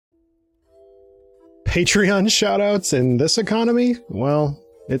Patreon shoutouts in this economy? Well,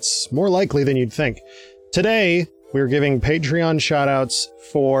 it's more likely than you'd think. Today, we're giving Patreon shoutouts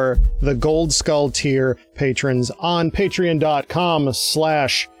for the Gold Skull tier patrons on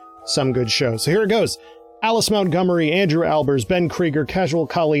patreon.com/somegoodshow. So here it goes. Alice Montgomery, Andrew Albers, Ben Krieger, Casual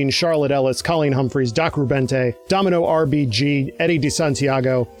Colleen, Charlotte Ellis, Colleen Humphreys, Doc Rubente, Domino RBG, Eddie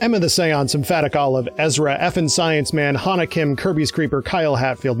DeSantiago, Emma the Seance, Emphatic Olive, Ezra, Effin Science Man, Hannah Kim, Kirby's Creeper, Kyle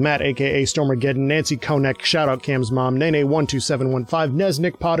Hatfield, Matt aka Stormageddon, Nancy Konek, Shoutout Cam's Mom, Nene12715, Nez,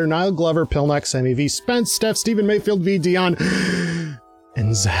 Nick Potter, Niall Glover, Pilnack, Sammy V, Spence, Steph, Stephen Mayfield V, Dion,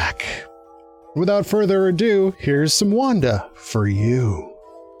 and Zach. Without further ado, here's some Wanda for you.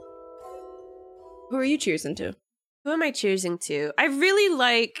 Who are you choosing to? Who am I choosing to? I really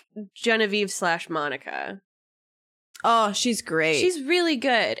like Genevieve/Monica. Oh, she's great. She's really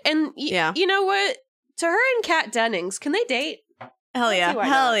good. And you know what? To her and Kat Dennings, can they date? Hell yeah.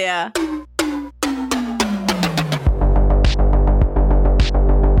 Hell yeah.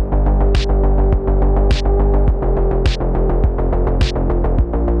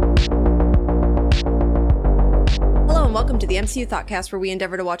 Welcome to the MCU Thoughtcast, where we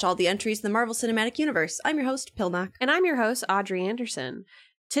endeavor to watch all the entries in the Marvel Cinematic Universe. I'm your host, Pilnack. And I'm your host, Audrey Anderson.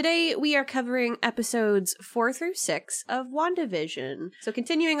 Today, we are covering episodes 4 through 6 of WandaVision. So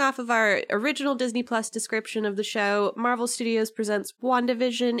continuing off of our original Disney Plus description of the show, Marvel Studios presents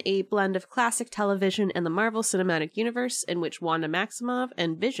WandaVision, a blend of classic television and the Marvel Cinematic Universe, in which Wanda Maximoff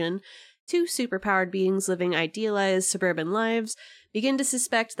and Vision, two superpowered beings living idealized suburban lives, begin to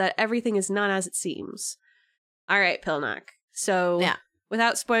suspect that everything is not as it seems. All right, Pilnack. So,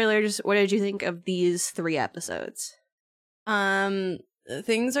 without spoilers, what did you think of these 3 episodes?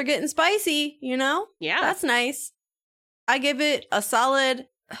 Things are getting spicy, you know? Yeah. That's nice. I give it a solid...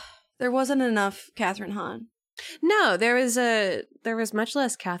 There wasn't enough Catherine Hahn. No, there was much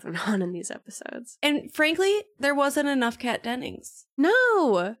less Catherine Hahn in these episodes. And frankly, there wasn't enough Kat Dennings.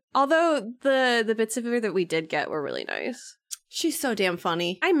 No! Although the bits of her that we did get were really nice. She's so damn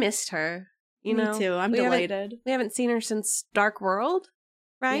funny. I missed her. You know, me too. I'm delighted. We haven't seen her since Dark World,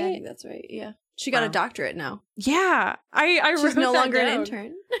 right? Yeah, I think that's right. Yeah, she got a doctorate now. Yeah, She's no longer an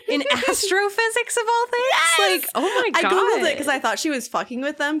intern in astrophysics of all things. Yes! Like, oh my god! I googled it because I thought she was fucking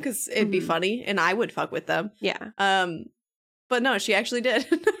with them because it'd be funny, and I would fuck with them. Yeah. But no, she actually did.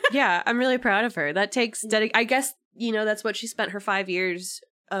 Yeah, I'm really proud of her. That takes I guess that's what she spent her 5 years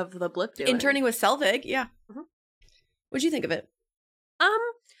of the blip doing. Interning with Selvig. Yeah. Mm-hmm. What'd you think of it?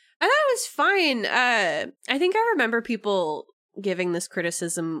 I thought it was fine. I think I remember people giving this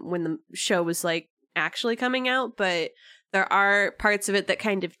criticism when the show was like actually coming out, but there are parts of it that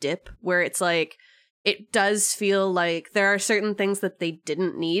kind of dip where it's like it does feel like there are certain things that they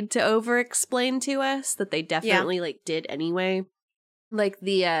didn't need to over explain to us that they definitely like did anyway. Like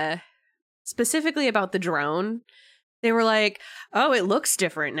the specifically about the drone. They were like, "Oh, it looks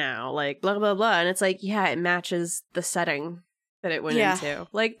different now." Like blah blah blah, and it's like, yeah, it matches the setting that it went into.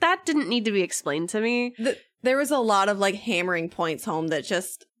 Like, that didn't need to be explained to me. There was a lot of, like, hammering points home that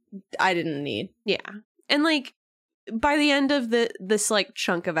just, I didn't need. Yeah. And, like, by the end of this, like,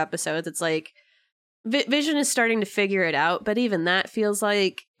 chunk of episodes, it's like, Vision is starting to figure it out, but even that feels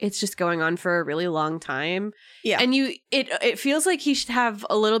like it's just going on for a really long time. Yeah. And it feels like he should have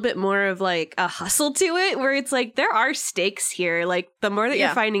a little bit more of, like, a hustle to it, where it's like, there are stakes here. Like, the more that you're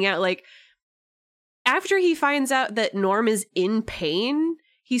finding out, like, after he finds out that Norm is in pain,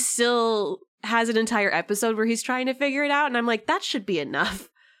 he still has an entire episode where he's trying to figure it out, and I'm like, that should be enough.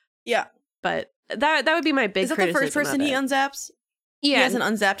 Yeah. But that would be my big criticism. Is that the first person he unzaps? Yeah. He hasn't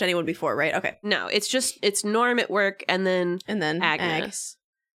unzapped anyone before, right? Okay. No, it's Norm at work and then Agnes.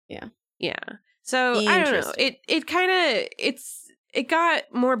 Yeah. Yeah. So I don't know. It got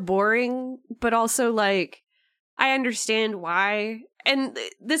more boring, but also like I understand why. And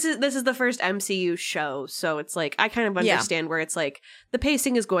this is the first MCU show, so it's like I kind of understand where it's like the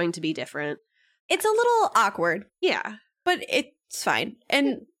pacing is going to be different. It's a little awkward. Yeah. But it's fine.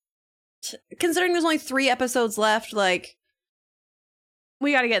 And considering there's only 3 episodes left, like,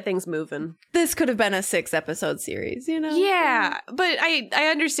 we got to get things moving. This could have been a 6-episode series, you know? Yeah, but I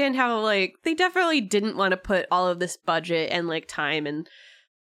understand how, like, they definitely didn't want to put all of this budget and, like, time and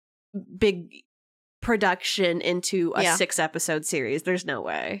big production into a 6-episode series. There's no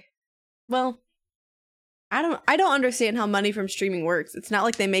way. Well, I don't understand how money from streaming works. It's not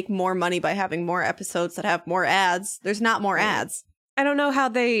like they make more money by having more episodes that have more ads. There's not more ads. I don't know how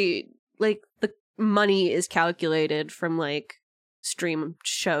they, like, the money is calculated from, like, stream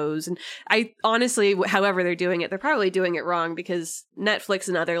shows. And I honestly, however they're doing it, they're probably doing it wrong because Netflix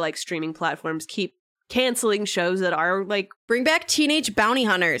and other, like, streaming platforms keep canceling shows that are, like... Bring back Teenage Bounty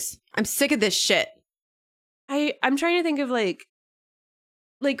Hunters. I'm sick of this shit. I'm trying to think of like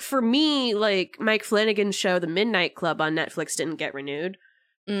for me, like Mike Flanagan's show, The Midnight Club on Netflix didn't get renewed.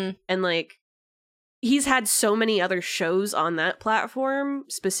 And like he's had so many other shows on that platform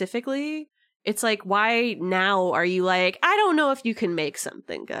specifically. It's like, why now are you like, I don't know if you can make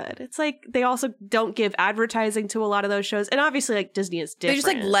something good. It's like they also don't give advertising to a lot of those shows. And obviously like Disney is different. They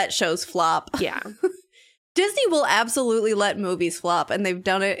just like let shows flop. Yeah. Disney will absolutely let movies flop, and they've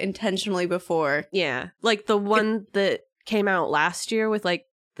done it intentionally before. Yeah. Like the one that came out last year with like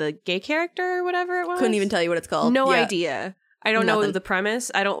the gay character or whatever it was. Couldn't even tell you what it's called. No idea. I don't know the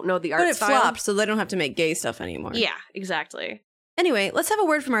premise. I don't know the art but style. But it flopped, so they don't have to make gay stuff anymore. Yeah, exactly. Anyway, let's have a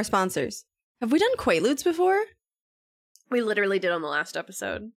word from our sponsors. Have we done Quaaludes before? We literally did on the last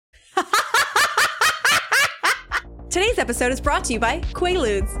episode. Today's episode is brought to you by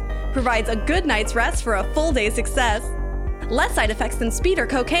Quaaludes. Provides a good night's rest for a full day's success. Less side effects than speed or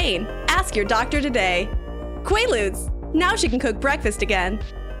cocaine. Ask your doctor today. Quaaludes. Now she can cook breakfast again.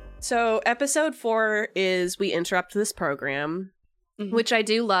 So episode 4 is We Interrupt This Program, which I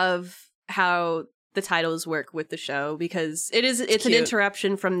do love how the titles work with the show because it's an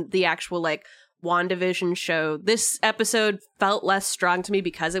interruption from the actual like WandaVision show. This episode felt less strong to me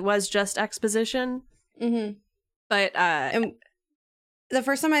because it was just exposition. Mm-hmm. But and the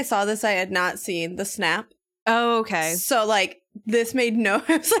first time I saw this, I had not seen the snap. Oh, okay. So like this made no.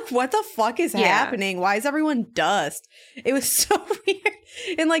 I was like, what the fuck is happening? Why is everyone dust? It was so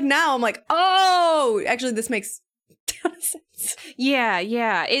weird. And like now I'm like, oh, actually this makes a ton of sense.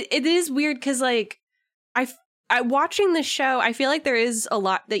 Yeah. It is weird because like I watching the show, I feel like there is a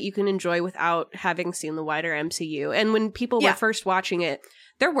lot that you can enjoy without having seen the wider MCU. And when people were first watching it,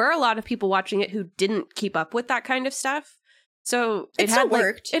 there were a lot of people watching it who didn't keep up with that kind of stuff. So it had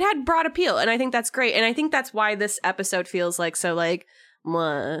worked. It had broad appeal, and I think that's great. And I think that's why this episode feels like so like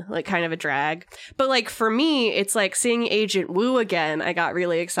kind of a drag. But like for me, it's like seeing Agent Woo again. I got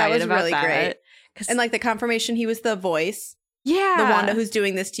really excited about that. Great. And like the confirmation he was the voice. Yeah. The Wanda who's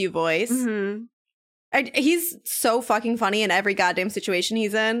doing this to you voice. Mm-hmm. He's so fucking funny in every goddamn situation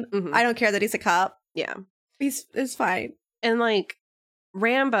he's in. Mm-hmm. I don't care that he's a cop. Yeah. It's fine. And like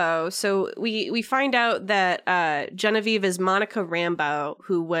Rambo, so we find out that Genevieve is Monica Rambeau,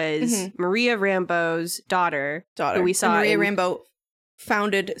 who was Maria Rambeau's daughter. Who we saw. And Maria Rambeau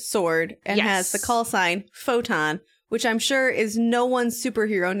founded SWORD and has the call sign Photon, which I'm sure is no one's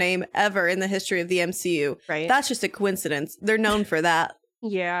superhero name ever in the history of the MCU. Right. That's just a coincidence. They're known for that.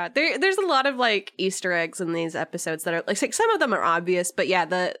 Yeah, there's a lot of like Easter eggs in these episodes that are like some of them are obvious, but yeah,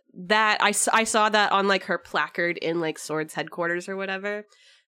 I saw that on like her placard in like SWORD's headquarters or whatever.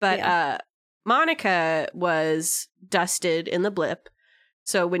 But Monica was dusted in the blip,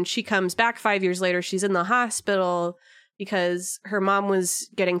 so when she comes back 5 years later, she's in the hospital because her mom was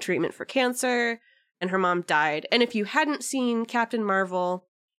getting treatment for cancer, and her mom died. And if you hadn't seen Captain Marvel,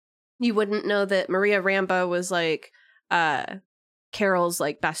 you wouldn't know that Maria Rambeau was like Carol's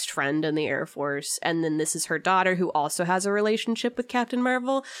like best friend in the Air Force, and then this is her daughter who also has a relationship with Captain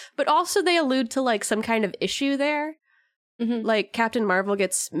Marvel, but also they allude to like some kind of issue there. Like Captain Marvel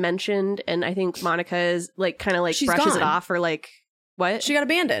gets mentioned, and I think Monica is like kind of like brushes it off, or like what? She got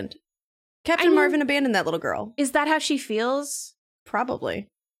abandoned. Captain Marvel abandoned that little girl. Is that how she feels? Probably.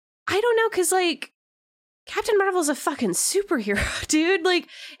 I don't know, because like Captain Marvel's a fucking superhero, dude. Like,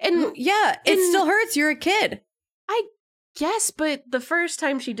 and yeah, it still hurts. You're a kid. Yes, but the first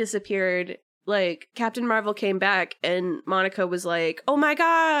time she disappeared, like, Captain Marvel came back and Monica was like, oh my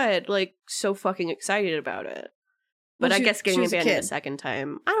god, like, so fucking excited about it. But I guess getting abandoned a second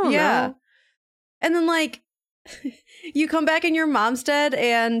time. I don't know. And then, like, you come back and your mom's dead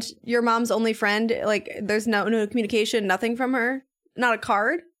and your mom's only friend, like, there's no communication, nothing from her. Not a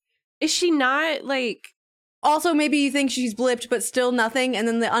card. Is she not, like... Also, maybe you think she's blipped, but still nothing. And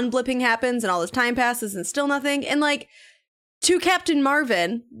then the unblipping happens and all this time passes and still nothing. And, like... To Captain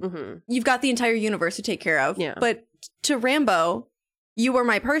Marvin, you've got the entire universe to take care of. Yeah. But to Rambo, you were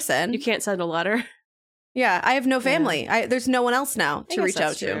my person. You can't send a letter. Yeah, I have no family. There's no one else now to reach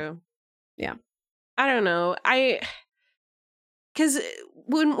out to. Yeah. I don't know. Because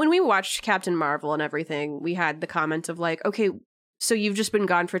when we watched Captain Marvel and everything, we had the comment of like, okay, so you've just been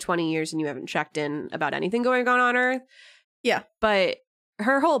gone for 20 years and you haven't checked in about anything going on Earth? Yeah. But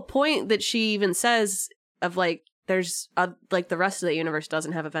her whole point that she even says of like, there's like the rest of the universe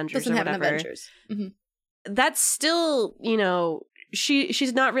doesn't have Avengers or whatever. Avengers. That's still, you know,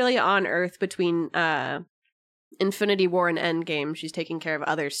 she's not really on Earth between Infinity War and Endgame. She's taking care of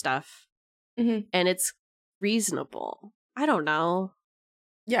other stuff, and it's reasonable. I don't know.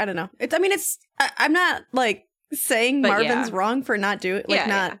 Yeah, I don't know. I'm not like saying Marvin's wrong for not doing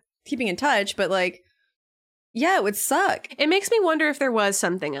not keeping in touch, but like Yeah, it would suck. It makes me wonder if there was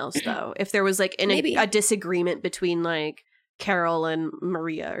something else, though. If there was, like, a disagreement between, like, Carol and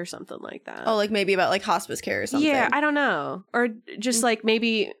Maria or something like that. Oh, like maybe about, like, hospice care or something. Yeah, I don't know. Or just, like,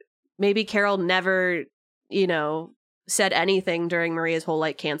 maybe Carol never, you know, said anything during Maria's whole,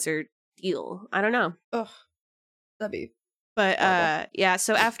 like, cancer deal. I don't know. Ugh. That'd be... But, yeah,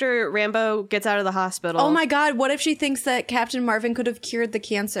 so after Rambo gets out of the hospital... Oh my god, what if she thinks that Captain Marvin could have cured the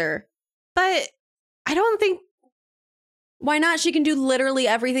cancer? But I don't think... Why not? She can do literally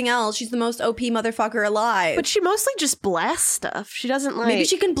everything else. She's the most OP motherfucker alive. But she mostly just blasts stuff. She doesn't, like... Maybe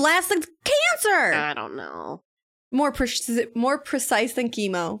she can blast the cancer! I don't know. More precise than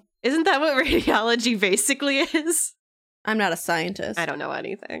chemo. Isn't that what radiology basically is? I'm not a scientist. I don't know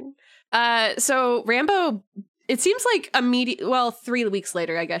anything. So Rambo... It seems like 3 weeks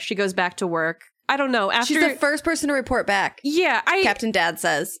later, I guess, she goes back to work. I don't know. After she's the first person to report back. Yeah. Captain Dad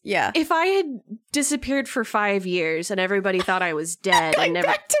says. Yeah. If I had disappeared for 5 years and everybody thought I was dead and never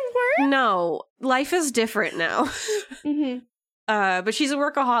back to work? No. Life is different now. Mm-hmm. But she's a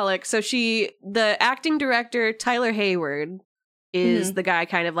workaholic. So the acting director, Tyler Hayward, is the guy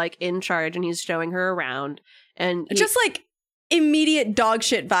kind of like in charge, and he's showing her around. And just like immediate dog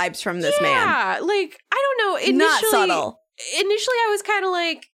shit vibes from this man. Yeah, like, I don't know. Initially, not subtle. Initially, I was kind of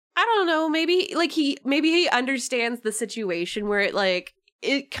like, I don't know, maybe he understands the situation where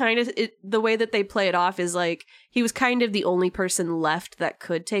the way that they play it off is like he was kind of the only person left that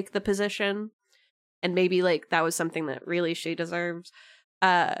could take the position, and maybe like that was something that really she deserves.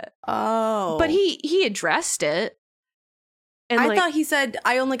 But he addressed it. And I thought he said,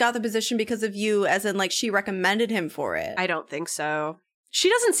 I only got the position because of you, as in, like, she recommended him for it. I don't think so. She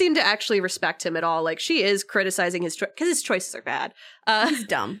doesn't seem to actually respect him at all. Like, she is criticizing his because his choices are bad. He's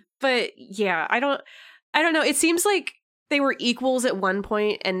dumb. But, yeah, I don't know. It seems like they were equals at one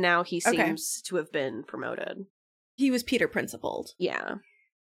point, and now he seems to have been promoted. He was Peter principled. Yeah.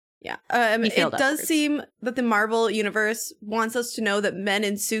 Yeah. It does seem that the Marvel universe wants us to know that men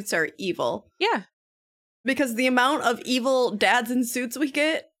in suits are evil. Yeah. Because the amount of evil dads in suits we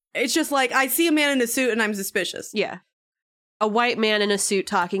get, it's just like, I see a man in a suit and I'm suspicious. Yeah. A white man in a suit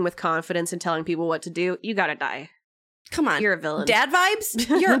talking with confidence and telling people what to do, you gotta die. Come on. You're a villain. Dad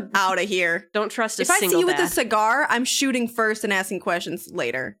vibes? You're out of here. Don't trust a single dad. If I see you dad. with a cigar, I'm shooting first and asking questions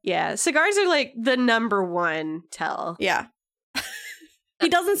later. Yeah. Cigars are like the number one tell. Yeah. He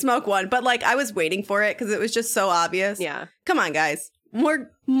doesn't smoke one, but like I was waiting for it because it was just so obvious. Yeah. Come on, guys. More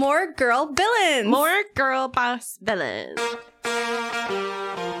girl villains. More girl boss villains.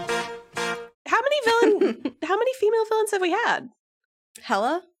 How many female villains have we had?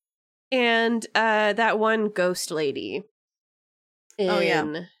 Hella. And that one ghost lady in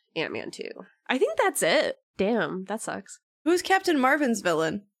Ant-Man 2. I think that's it. Damn, that sucks. Who's Captain Marvin's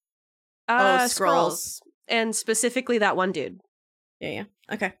villain? Skrulls. And specifically that one dude. Yeah.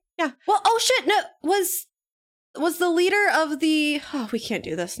 Okay. Yeah. Well, oh shit, no, was the leader of the... Oh, we can't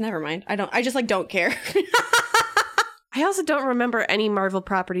do this. Never mind. I just, like, don't care. I also don't remember any Marvel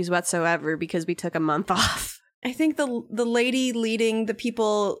properties whatsoever because we took a month off. I think the lady leading the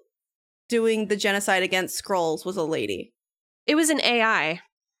people doing the genocide against Skrulls was a lady. It was an AI.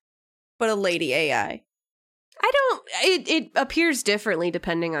 But a lady AI. It appears differently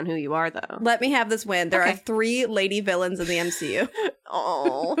depending on who you are, though. Let me have this win. There are 3 lady villains in the MCU.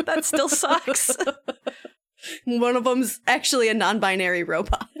 Oh, that still sucks. One of them's actually a non-binary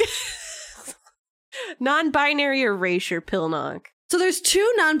robot. Non-binary erasure pill knock. So there's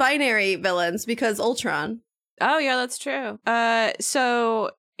 2 non-binary villains because Ultron. Oh, yeah, that's true.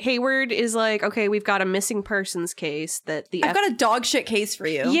 So Hayward is like, okay, we've got a missing persons case that I've got a dog shit case for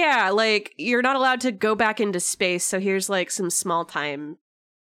you. Yeah, like, you're not allowed to go back into space, so here's, like, some small time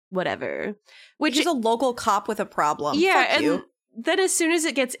whatever. Which is a local cop with a problem. Yeah, Fuck and you. Then as soon as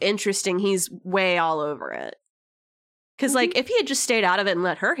it gets interesting, he's way all over it. Because, like, if he had just stayed out of it and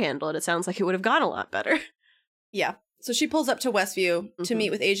let her handle it, it sounds like it would have gone a lot better. Yeah. So she pulls up to Westview to meet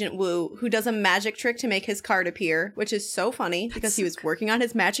with Agent Wu, who does a magic trick to make his card appear, which is so funny because he was working on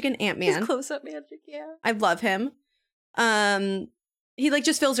his magic in Ant-Man. His close-up magic, yeah. I love him. He, like,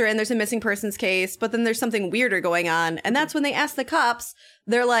 just fills her in. There's a missing persons case, but then there's something weirder going on. And that's when they ask the cops,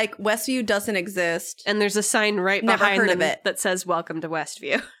 they're like, Westview doesn't exist. And there's a sign right behind them that says, welcome to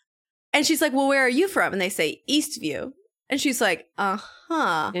Westview. And she's like, well, where are you from? And they say, Eastview. And she's like,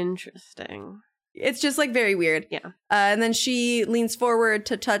 uh-huh. Interesting. It's just, like, very weird. Yeah. And then she leans forward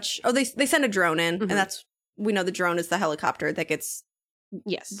to touch... Oh, they send a drone in, and that's... We know the drone is the helicopter that gets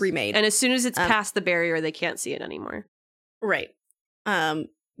remade. And as soon as it's past the barrier, they can't see it anymore. Right.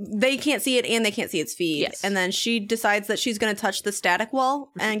 They can't see it, and they can't see its feed. Yes. And then she decides that she's going to touch the static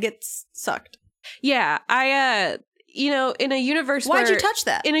wall and gets sucked. Yeah, I in a universe Why'd you touch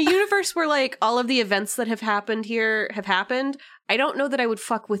that? In a universe where like all of the events that have happened here have happened, I don't know that I would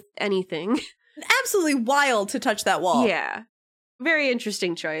fuck with anything. Absolutely wild to touch that wall. Yeah. Very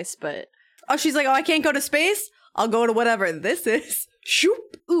interesting choice, but oh, she's like, oh, I can't go to space? I'll go to whatever this is.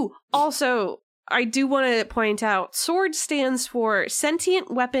 Shoop. Ooh, also, I do want to point out, SWORD stands for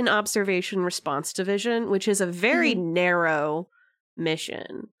Sentient Weapon Observation Response Division, which is a very narrow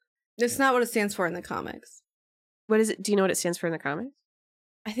mission. That's not what it stands for in the comics. What is it? Do you know what it stands for in the comics?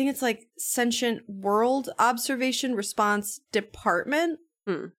 I think it's like Sentient World Observation Response Department.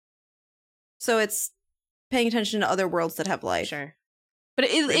 So it's paying attention to other worlds that have life. Sure. But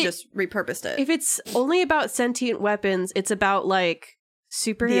it just repurposed it. If it's only about sentient weapons, it's about like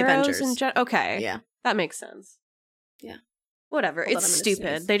superheroes and okay. Yeah. That makes sense. Yeah. Whatever. It's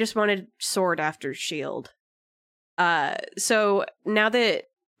stupid. They just wanted SWORD after SHIELD. So now that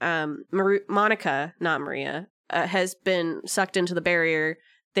Monica, not Maria, has been sucked into the barrier,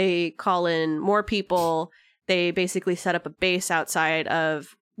 they call in more people. They basically set up a base outside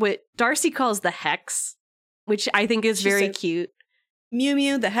of what Darcy calls the Hex, which I think is very cute. Mew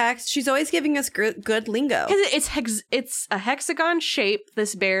Mew, the Hex. She's always giving us good lingo. Because it's a hexagon shape,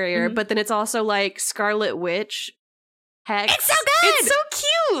 this barrier, but then it's also like Scarlet Witch Hex. It's so good! It's so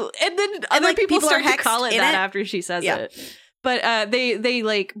cute! And then other like, people start to hexed call it in that it. after she says it. But they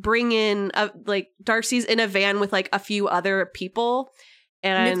like bring in like Darcy's in a van with like a few other people.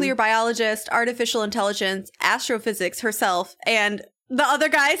 And nuclear biologist, artificial intelligence, astrophysics herself, and the other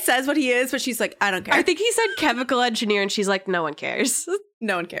guy says what he is, but she's like, I don't care. I think he said chemical engineer, and she's like, no one cares.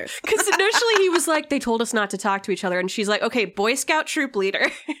 No one cares. Because initially he was like, they told us not to talk to each other, and she's like, okay, Boy Scout troop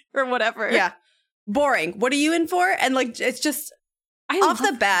leader, or whatever. Yeah. Boring. What are you in for? And like, it's just, off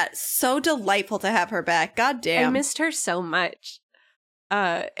the bat, so delightful to have her back. God damn. I missed her so much.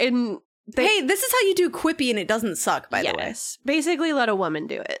 And hey, this is how you do quippy and it doesn't suck, by the way. Basically let a woman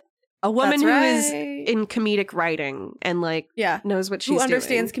do it. A woman who is in comedic writing and like knows what she's doing. Who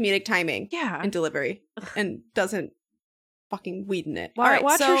understands comedic timing and delivery and doesn't fucking weed in it.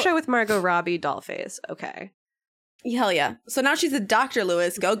 Watch her show with Margot Robbie, Dollface. Okay. Hell yeah. So now she's a Dr.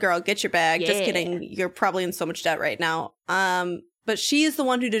 Lewis. Go girl, get your bag. Just kidding. You're probably in so much debt right now. But she is the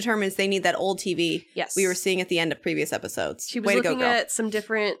one who determines they need that old TV we were seeing at the end of previous episodes. She was looking at some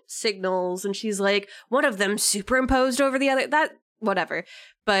different signals and she's like, one of them superimposed over the other. That, whatever.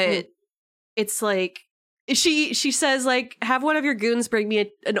 But it's like, she says like, have one of your goons bring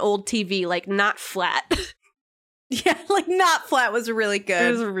me an old TV, like not flat. Yeah, like not flat was really good.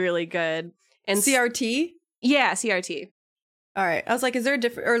 It was really good. And CRT? Yeah, CRT. All right. I was like, is there a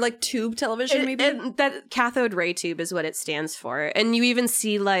different, or like tube television maybe? That cathode ray tube is what it stands for. And you even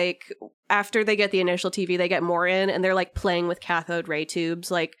see like, after they get the initial TV, they get more in and they're like playing with cathode ray tubes.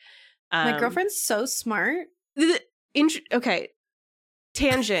 Like, my girlfriend's so smart. Okay.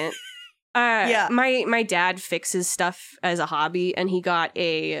 Tangent. My dad fixes stuff as a hobby and he got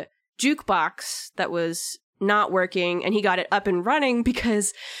a jukebox that was not working and he got it up and running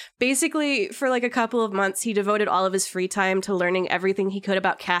because basically for like a couple of months he devoted all of his free time to learning everything he could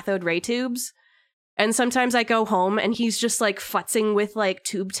about cathode ray tubes. And sometimes I go home and he's just like futzing with like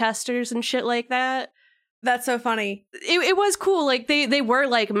tube testers and shit like that. That's so funny. It was cool. Like they were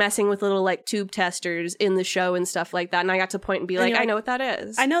like messing with little like tube testers in the show and stuff like that. And I got to point and be like, I know what that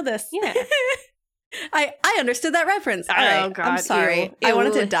is. I know this. Yeah. I understood that reference. All right. God, I'm sorry. Ew. I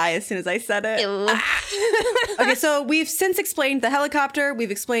wanted to die as soon as I said it. Okay, so we've since explained the helicopter. We've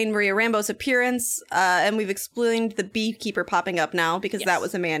explained Maria Rambeau's appearance. And we've explained the beekeeper popping up now because that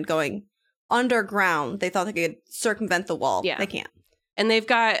was a man going underground. They thought they could circumvent the wall. Yeah. They can't. And they've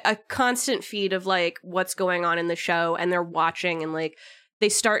got a constant feed of like what's going on in the show and they're watching and like they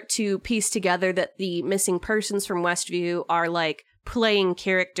start to piece together that the missing persons from Westview are like playing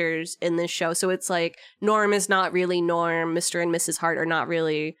characters in this show. So it's like Norm is not really Norm. Mr. and Mrs. Hart are not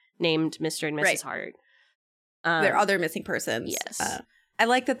really named Mr. and Mrs. Hart. They're other missing persons. Yes. I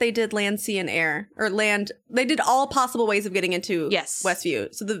like that they did land, sea, and air. Or land. They did all possible ways of getting into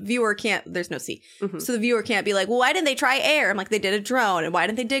Westview. So the viewer can't. There's no sea. Mm-hmm. So the viewer can't be like, well, why didn't they try air? I'm like, they did a drone. And why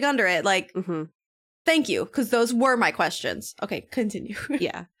didn't they dig under it? Like, thank you. Because those were my questions. Okay, continue.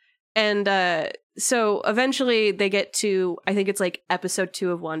 Yeah. And so eventually they get to, I think it's like episode 2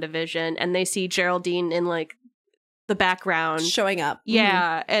 of WandaVision. And they see Geraldine in like the background. Showing up.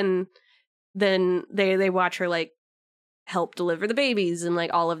 Yeah. And then they watch her like help deliver the babies and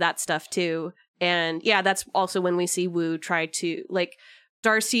like all of that stuff too. And yeah, that's also when we see Wu try to like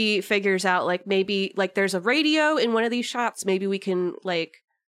Darcy figures out like maybe like there's a radio in one of these shots. Maybe we can like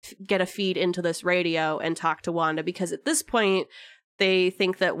get a feed into this radio and talk to Wanda because at this point They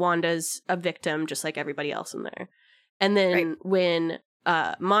think that Wanda's a victim just like everybody else in there. And then when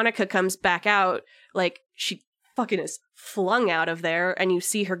Monica comes back out, like, she fucking is flung out of there, and you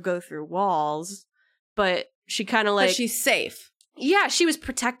see her go through walls, but she kind of like... But she's safe. Yeah, she was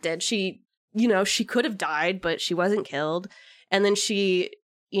protected. She, you know, she could have died, but she wasn't killed. And then she,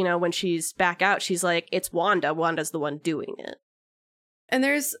 you know, when she's back out, she's like, it's Wanda. Wanda's the one doing it. And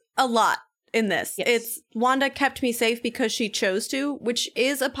there's a lot in this. Yes. It's Wanda kept me safe because she chose to, which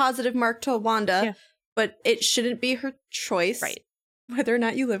is a positive mark to Wanda, but it shouldn't be her choice. Right. Whether or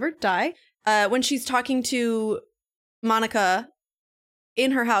not you live or die. When she's talking to Monica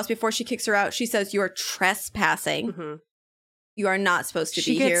in her house before she kicks her out, she says, "You are trespassing. Mm-hmm. You are not supposed to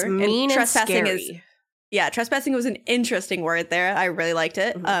she be gets here." Mean and trespassing scary. Trespassing was an interesting word there. I really liked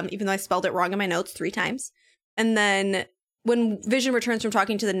it, even though I spelled it wrong in my notes 3 times. And then when Vision returns from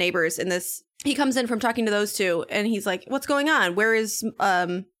talking to the neighbors in this, he comes in from talking to those two, and he's like, "What's going on? Where is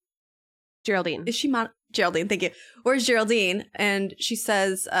Geraldine? Is she Geraldine? Thank you. Where's Geraldine?" And she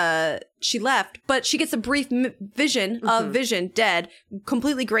says she left, but she gets a brief vision of Vision dead,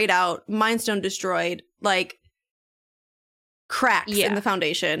 completely grayed out, Mind Stone destroyed, like cracks in the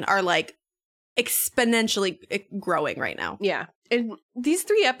foundation are like exponentially growing right now. Yeah. And these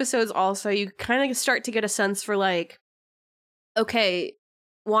 3 episodes also, you kind of start to get a sense for like, okay,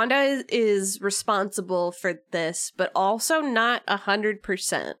 Wanda is responsible for this, but also not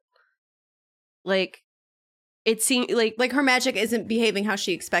 100%. Like, it seems like her magic isn't behaving how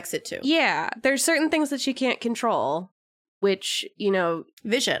she expects it to. Yeah, there's certain things that she can't control, which, you know,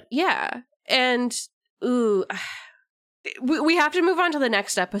 Vision. Yeah. And ooh, we have to move on to the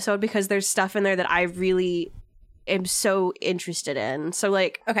next episode because there's stuff in there that I really am so interested in. So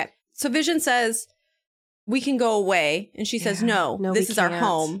like, okay. So Vision says, "We can go away." And she says, no, this is our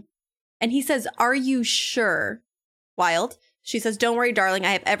home. And he says, "Are you sure?" Wild. She says, "Don't worry, darling.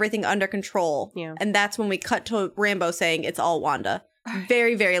 I have everything under control." Yeah. And that's when we cut to Rambo saying it's all Wanda.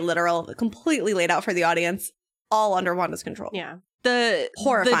 Very, very literal. Completely laid out for the audience. All under Wanda's control. Yeah.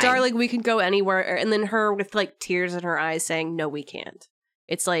 Horrifying. The darling, we can go anywhere. And then her with like tears in her eyes saying, "No, we can't."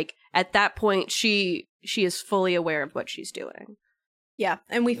 It's like at that point, she is fully aware of what she's doing. Yeah.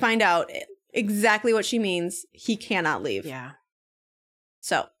 And we find out exactly what she means. He cannot leave. Yeah.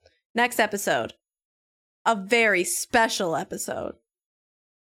 So next episode. A very special episode.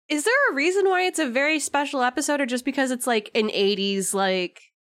 Is there a reason why it's a very special episode, or just because it's like an 80s, like...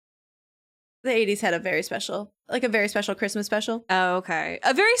 The 80s had a very special Christmas special. Oh, okay.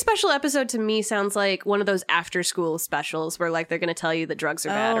 A very special episode to me sounds like one of those after school specials where like they're going to tell you that drugs are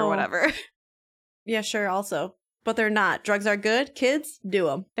bad or whatever. Yeah, sure, also. But they're not. Drugs are good. Kids, do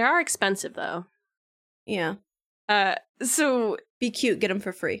them. They are expensive, though. Yeah. So... Be cute, get them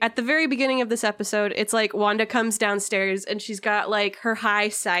for free. At the very beginning of this episode, it's like Wanda comes downstairs and she's got like her high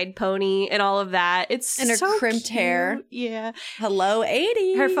side pony and all of that. It's and her so crimped cute. hair. Yeah. Hello,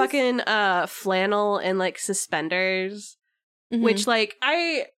 80s. Her fucking flannel and like suspenders. Which like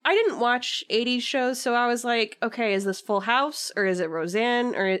I didn't watch 80s shows, so I was like, okay, is this Full House or is it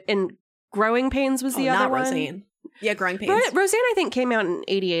Roseanne? And Growing Pains was the other one. Roseanne. Yeah, Growing Pains. Roseanne I think came out in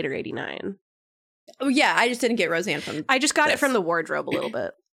 88 or 89. Oh yeah, I just didn't get Roseanne from. I just got it from the wardrobe a little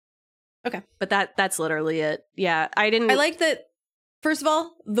bit. Okay, but that's literally it. Yeah, I didn't. I like that. First of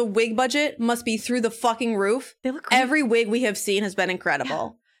all, the wig budget must be through the fucking roof. They look great. Every wig we have seen has been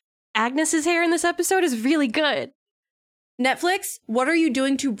incredible. Yeah. Agnes's hair in this episode is really good. Netflix, what are you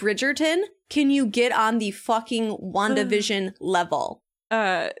doing to Bridgerton? Can you get on the fucking WandaVision level?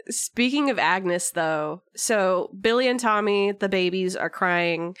 Speaking of Agnes, though, so Billy and Tommy, the babies, are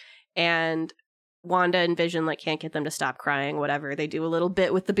crying, and Wanda and Vision like can't get them to stop crying, whatever. They do a little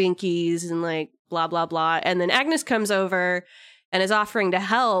bit with the binkies and like blah, blah, blah. And then Agnes comes over and is offering to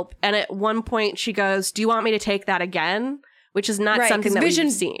help. And at one point she goes, "Do you want me to take that again?" Which is not something that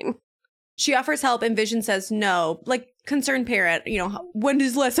we've seen. She offers help and Vision says no. Like concerned parent, you know, when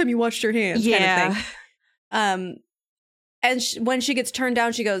is the last time you washed your hands? Yeah. Kind of thing. And when she gets turned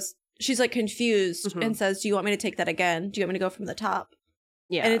down, she's like confused and says, "Do you want me to take that again? Do you want me to go from the top?"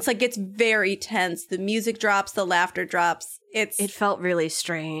 Yeah. And it's like, it's very tense. The music drops, the laughter drops. It felt really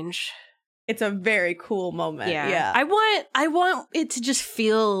strange. It's a very cool moment. Yeah. I want it to just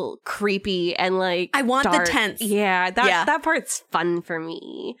feel creepy and like I want dark. the tense. Yeah, that part's fun for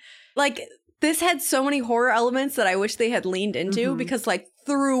me. Like this had so many horror elements that I wish they had leaned into because like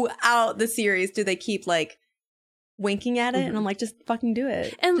throughout the series do they keep like winking at it and I'm like, just fucking do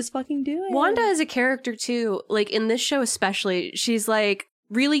it. And just fucking do it. Wanda is a character too, like in this show especially, she's like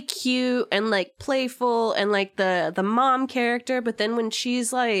really cute and like playful and like the mom character, but then when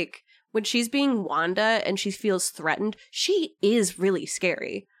she's like when she's being Wanda and she feels threatened, she is really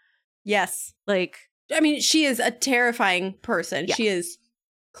scary. Yes. Like, I mean, she is a terrifying person. Yeah. She is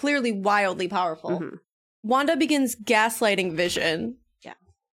clearly wildly powerful. Mm-hmm. Wanda begins gaslighting Vision. Yeah.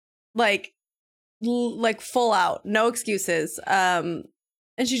 Like full out, no excuses. And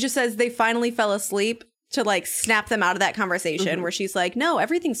she just says they finally fell asleep to like snap them out of that conversation where she's like, no,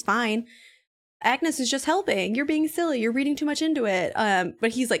 everything's fine. Agnes is just helping. You're being silly. You're reading too much into it.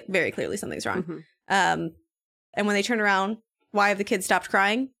 But he's like, very clearly something's wrong. And when they turn around, why have the kids stopped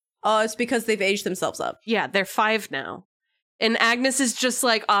crying? Oh, it's because they've aged themselves up. Yeah, they're 5 now. And Agnes is just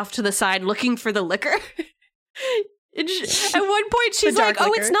like off to the side looking for the liquor. At one point she's like,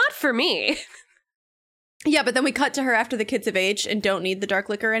 oh, it's not for me. Yeah, but then we cut to her after the kids have aged and don't need the dark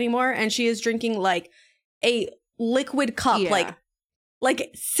liquor anymore. And she is drinking like a liquid cup,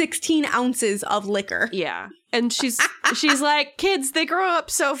 like 16 ounces of liquor. Yeah. And she's like, kids, they grow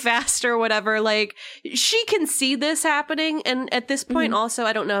up so fast or whatever. Like, she can see this happening. And at this point, also,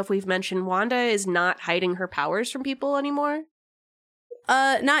 I don't know if we've mentioned, Wanda is not hiding her powers from people anymore.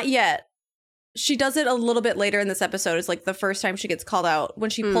 Not yet. She does it a little bit later in this episode. It's like the first time she gets called out when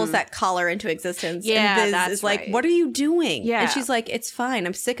she pulls that collar into existence. Yeah, and Viz that's is like, right. what are you doing? Yeah. And she's like, it's fine.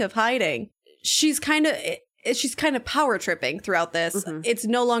 I'm sick of hiding. She's kind of power tripping throughout this. It's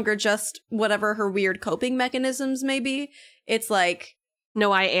no longer just whatever her weird coping mechanisms may be. It's like,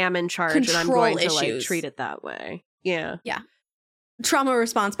 no, I am in charge and I'm going to like treat it that way. Yeah. Yeah. Trauma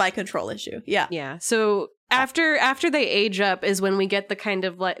response by control issue. Yeah. Yeah. So after they age up is when we get the kind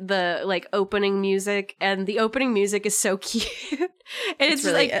of like the like opening music, and the opening music is so cute. And it's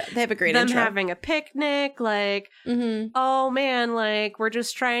really, like they have a great them intro. Having a picnic, like oh man, like we're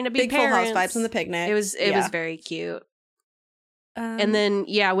just trying to be big parents. Full House vibes on the picnic. It was very cute. And then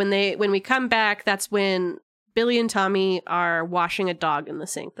when we come back, that's when Billy and Tommy are washing a dog in the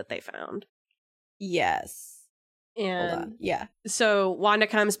sink that they found. Yes. And yeah. So Wanda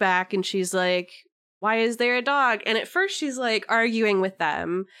comes back and she's like, why is there a dog? And at first she's like arguing with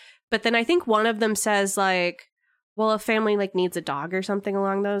them. But then I think one of them says like, well, a family like needs a dog or something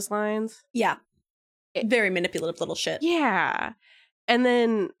along those lines. Yeah. Very manipulative little shit. Yeah. And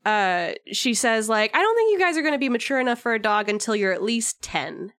then she says like, I don't think you guys are going to be mature enough for a dog until you're at least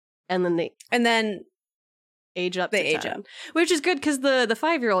 10. And then they age up. They age 10, up. Which is good because the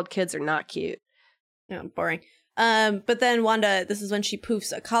 5-year-old kids are not cute. Yeah, boring. But then Wanda, this is when she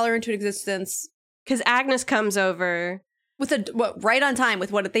poofs a collar into existence. Because Agnes comes over. Right on time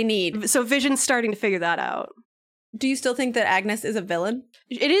with what they need. So Vision's starting to figure that out. Do you still think that Agnes is a villain?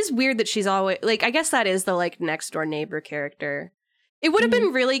 It is weird that she's always, like, I guess that is the, like, next door neighbor character. It would have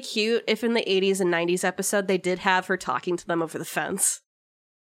been really cute if in the 80s and 90s episode they did have her talking to them over the fence.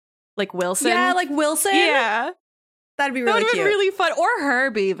 Like Wilson. Yeah, like Wilson? Yeah. That'd be really cute. That would have been really fun. Or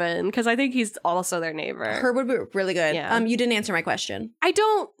Herb even, because I think he's also their neighbor. Herb would be really good. Yeah. You didn't answer my question. I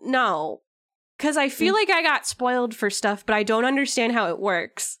don't know. Because I feel like I got spoiled for stuff, but I don't understand how it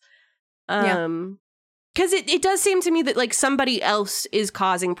works. Because it does seem to me that like somebody else is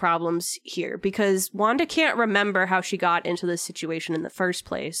causing problems here, because Wanda can't remember how she got into this situation in the first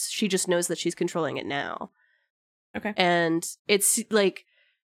place. She just knows that she's controlling it now. Okay. And it's like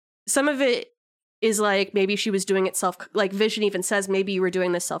some of it is like maybe she was doing it like Vision even says maybe you were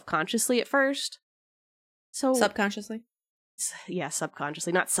doing this self-consciously at first. So subconsciously? Yeah,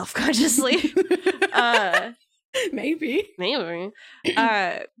 subconsciously, not self-consciously. Maybe.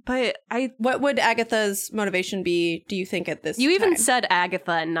 But what would Agatha's motivation be, do you think, at this You time? even said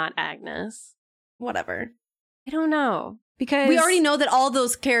Agatha and not Agnes. Whatever. I don't know. Because we already know that all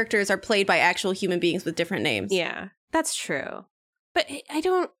those characters are played by actual human beings with different names. Yeah, that's true. But I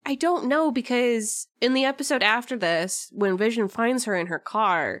don't know, because in the episode after this, when Vision finds her in her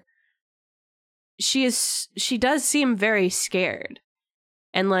car, she does seem very scared.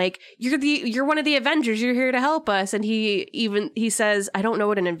 And like, you're one of the Avengers, you're here to help us. And he says, I don't know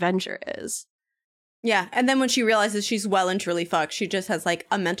what an Avenger is. Yeah. And then when she realizes she's well and truly fucked, she just has like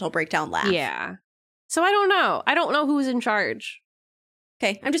a mental breakdown laugh. Yeah. So I don't know. I don't know who's in charge.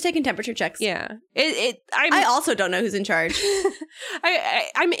 Okay, I'm just taking temperature checks. Yeah. I also don't know who's in charge.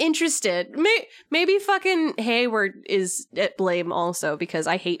 I'm interested. Maybe fucking Hayward is at blame also, because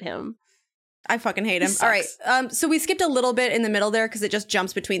I hate him. I fucking hate him. All right. So we skipped a little bit in the middle there because it just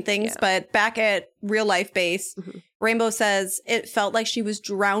jumps between things. Yeah. But back at real life base, Rainbow says it felt like she was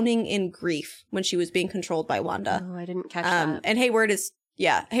drowning in grief when she was being controlled by Wanda. Oh, I didn't catch that. And Hayward is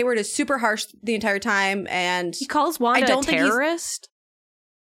super harsh the entire time. And he calls Wanda a terrorist.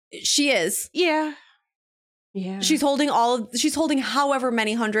 She is. Yeah. Yeah. She's holding however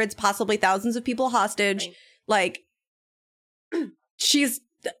many hundreds, possibly thousands of people hostage. Right. Like, she's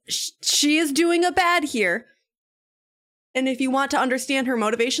she is doing a bad here. And if you want to understand her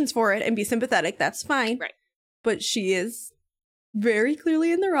motivations for it and be sympathetic, that's fine. Right. But she is very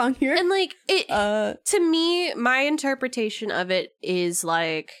clearly in the wrong here. And like it to me, my interpretation of it is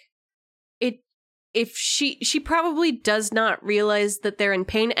like if she probably does not realize that they're in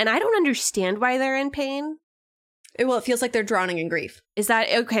pain, and I don't understand why they're in pain. Well, it feels like they're drowning in grief. Is that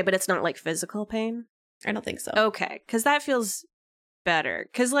okay? But it's not like physical pain? I don't think so. Okay, because that feels better.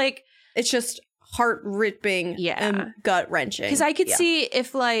 Because like it's just heart-ripping and gut-wrenching. Because I could see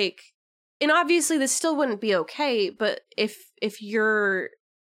if like, and obviously this still wouldn't be okay, but if you're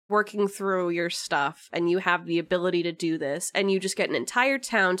working through your stuff and you have the ability to do this and you just get an entire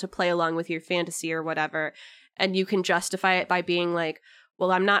town to play along with your fantasy or whatever, and you can justify it by being like,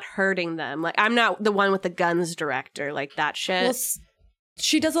 well, I'm not hurting them. Like, I'm not the one with the guns director, like that shit. Well,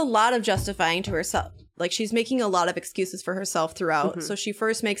 she does a lot of justifying to herself. Like, she's making a lot of excuses for herself throughout. Mm-hmm. So she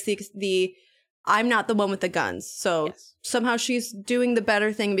first makes the I'm not the one with the guns. So somehow she's doing the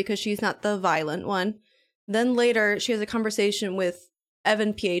better thing because she's not the violent one. Then later she has a conversation with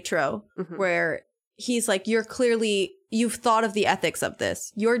Evan Pietro where he's like, you've thought of the ethics of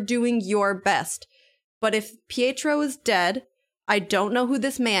this. You're doing your best. But if Pietro is dead, I don't know who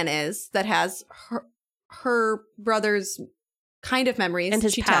this man is that has her brother's kind of memories. And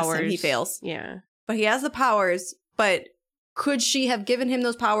his she powers. Tests him, he fails. Yeah. But he has the powers. But could she have given him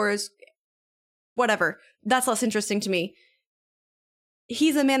those powers? Whatever. That's less interesting to me.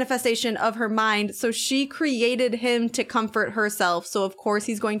 He's a manifestation of her mind, so she created him to comfort herself, so of course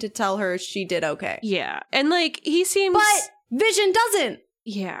he's going to tell her she did okay. Yeah. And like, he seems... But Vision doesn't!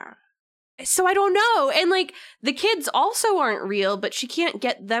 Yeah. So I don't know. And like, the kids also aren't real, but she can't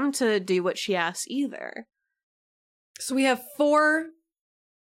get them to do what she asks either. So we have 4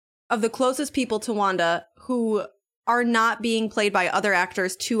 of the closest people to Wanda who are not being played by other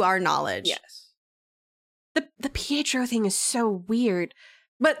actors to our knowledge. Yes. The Pietro thing is so weird.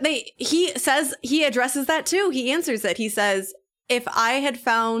 But he addresses that too. He answers it. He says, if I had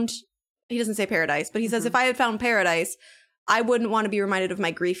found, he doesn't say paradise, but he says, if I had found paradise, I wouldn't want to be reminded of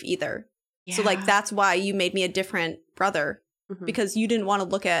my grief either. Yeah. So like, that's why you made me a different brother, because you didn't want to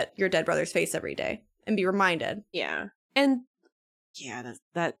look at your dead brother's face every day and be reminded. Yeah. And yeah,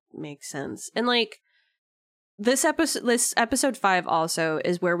 that makes sense. And like, this episode 5 also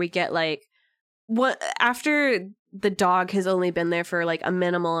is where we get like, what after the dog has only been there for like a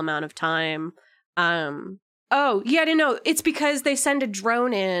minimal amount of time. Oh yeah, I didn't know. It's because they send a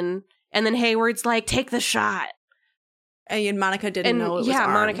drone in, and then Hayward's like, take the shot. And Monica didn't know it was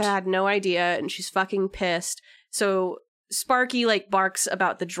armed. Monica had no idea, and she's fucking pissed. So Sparky like barks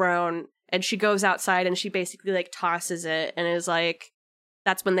about the drone, and she goes outside and she basically like tosses it, and is like,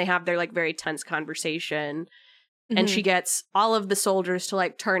 that's when they have their like very tense conversation. And she gets all of the soldiers to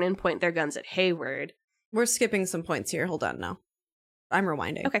like turn and point their guns at Hayward. We're skipping some points here. Hold on now. I'm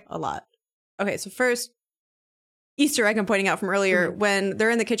rewinding a lot. Okay, so first, Easter egg I'm pointing out from earlier, when they're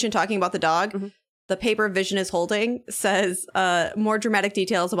in the kitchen talking about the dog, the paper Vision is holding says more dramatic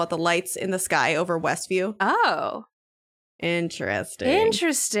details about the lights in the sky over Westview. Oh. Interesting.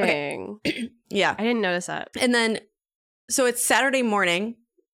 Okay. Yeah. I didn't notice that. And then, so it's Saturday morning.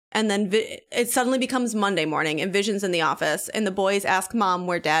 And then it suddenly becomes Monday morning, and Vision's in the office, and the boys ask Mom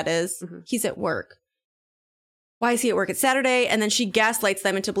where Dad is. He's at work. Why is he at work? It's Saturday. And then she gaslights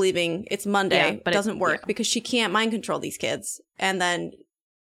them into believing it's Monday. But it doesn't work because she can't mind control these kids. And then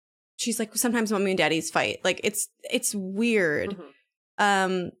she's like, sometimes Mommy and Daddy's fight. Like, it's weird.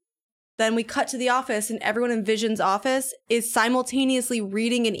 Then we cut to the office, and everyone in Vision's office is simultaneously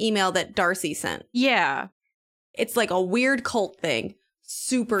reading an email that Darcy sent. Yeah. It's like a weird cult thing.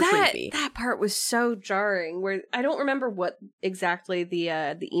 Super creepy. That part was so jarring, where I don't remember what exactly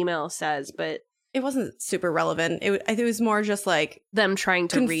the email says, but it wasn't super relevant. It was more just like them trying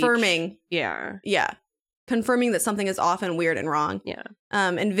to confirming. Yeah. Confirming that something is off and weird and wrong. Yeah.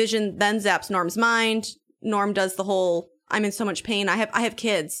 And Vision then zaps Norm's mind. Norm does the whole, I'm in so much pain. I have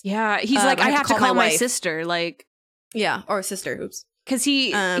kids. Yeah. He's like, I have to call my sister. Like, yeah, or sister. Oops. Because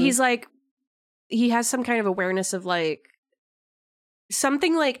he's like, he has some kind of awareness of like,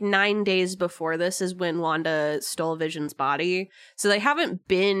 something like 9 days before this is when Wanda stole Vision's body. So they haven't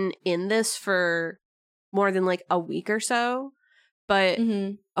been in this for more than like a week or so. But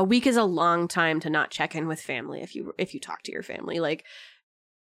a week is a long time to not check in with family if you talk to your family. Like,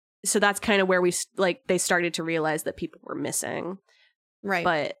 so that's kind of where they started to realize that people were missing. Right.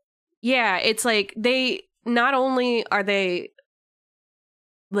 But yeah, it's like they not only are they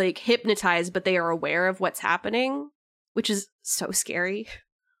like hypnotized, but they are aware of what's happening, which is so scary.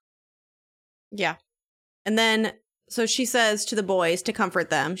 Yeah. And then, So she says to the boys to comfort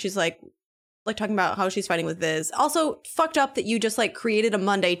them. She's like talking about how she's fighting with Viz. Also, fucked up that you just like created a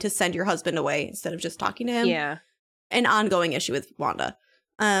Monday to send your husband away instead of just talking to him. Yeah. An ongoing issue with Wanda.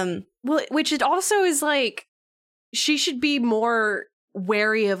 Well, which it also is like, she should be more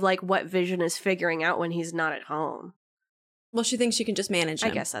wary of like what Vision is figuring out when he's not at home. Well, she thinks she can just manage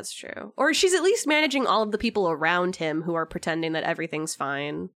him. I guess that's true. Or she's at least managing all of the people around him who are pretending that everything's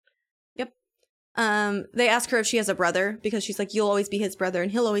fine. Yep. They ask her if she has a brother because she's like, you'll always be his brother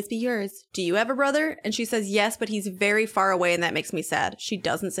and he'll always be yours. Do you have a brother? And she says yes, but he's very far away and that makes me sad. She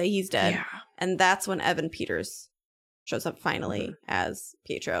doesn't say he's dead. Yeah. And that's when Evan Peters shows up finally as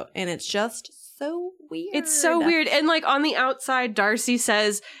Pietro. And it's just so weird. It's so weird. And like on the outside, Darcy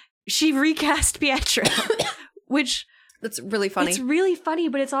says she recast Pietro, which... That's really funny. It's really funny,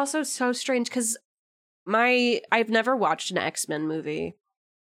 but it's also so strange because I've never watched an X-Men movie,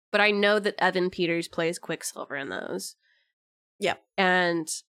 but I know that Evan Peters plays Quicksilver in those. Yeah. And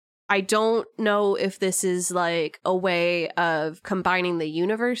I don't know if this is like a way of combining the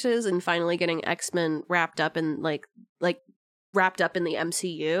universes and finally getting X-Men wrapped up in like wrapped up in the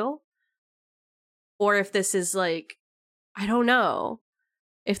MCU. Or if this is like, I don't know.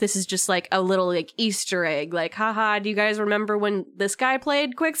 If this is just like a little like Easter egg, like, haha, do you guys remember when this guy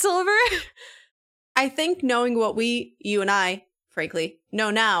played Quicksilver? I think knowing what you and I, frankly,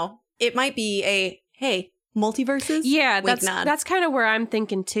 know now, it might be a, hey, multiverses? Yeah, that's kind of where I'm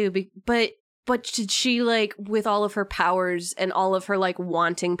thinking too. But did she like, with all of her powers and all of her like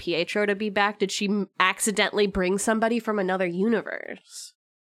wanting Pietro to be back, did she accidentally bring somebody from another universe?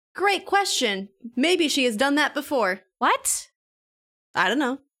 Great question. Maybe she has done that before. What? I don't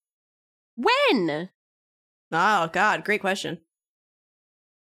know. When? Oh, God. Great question.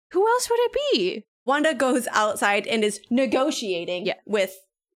 Who else would it be? Wanda goes outside and is negotiating with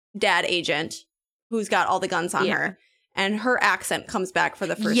Dad Agent, who's got all the guns on her. And her accent comes back for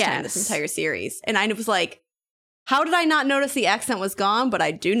the first time this entire series. And I was like, how did I not notice the accent was gone? But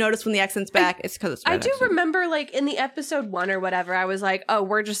I do notice when the accent's back, it's because it's I do remember, like, in the episode 1 or whatever, I was like, oh,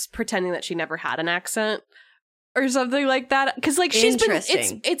 we're just pretending that she never had an accent. Or something like that. Because, like,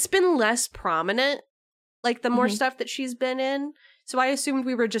 it's been less prominent, like, the more stuff that she's been in. So I assumed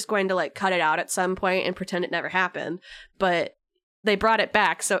we were just going to, like, cut it out at some point and pretend it never happened. But they brought it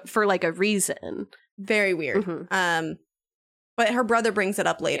back for, like, a reason. Very weird. But her brother brings it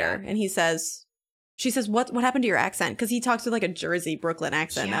up later. And she says, what happened to your accent? Because he talks with, like, a Jersey, Brooklyn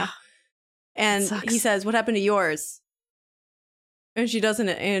accent now. And he says, what happened to yours? And she doesn't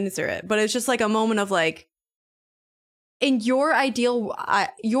answer it. But it's just, like, a moment of, like, in your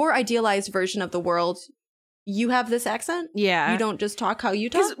idealized version of the world, you have this accent? Yeah. You don't just talk how you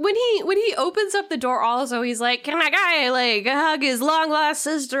talk? Because when he opens up the door also, he's like, can my guy, like, hug his long-lost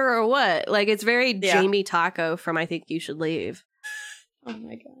sister or what? Like, it's very Jamie Taco from I Think You Should Leave. Oh,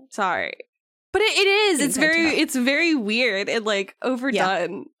 my God. Sorry. But it is. It's very weird and, like,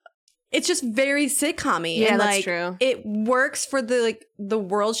 overdone. Yeah. It's just very sitcom-y. Yeah, and, that's like, true. It works for the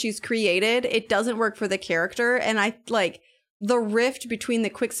world she's created. It doesn't work for the character. And I like the rift between the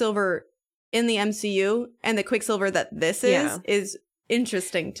Quicksilver in the MCU and the Quicksilver that this is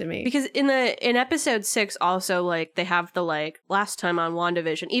interesting to me. Because in episode 6 also, like, they have the, like, last time on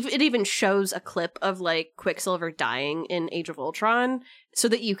WandaVision, it even shows a clip of, like, Quicksilver dying in Age of Ultron so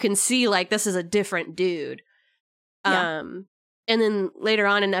that you can see, like, this is a different dude. Yeah. And then later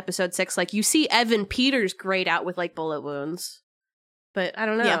on in episode 6, like, you see Evan Peters grayed out with, like, bullet wounds. But I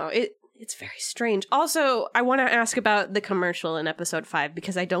don't know. Yeah. It's very strange. Also, I want to ask about the commercial in episode 5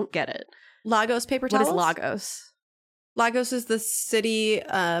 because I don't get it. Lagos paper towels? What is Lagos? Lagos is the city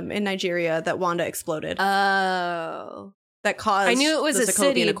in Nigeria that Wanda exploded. Oh. That caused I knew it was a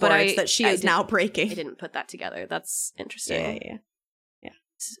city, but that she is now breaking. I didn't put that together. That's interesting. Yeah.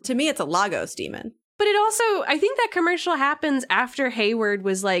 To me, it's a Lagos demon. But it also, I think that commercial happens after Hayward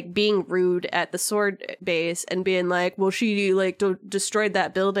was, like, being rude at the sword base and being like, well, she, like, destroyed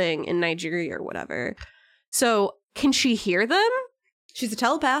that building in Nigeria or whatever. So, can she hear them? She's a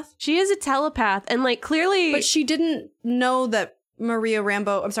telepath. She is a telepath. And, like, clearly... But she didn't know that Monica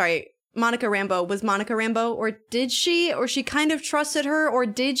Rambeau was Monica Rambeau. Or did she? Or she kind of trusted her? Or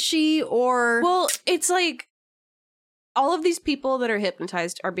did she? Or... Well, it's like... all of these people that are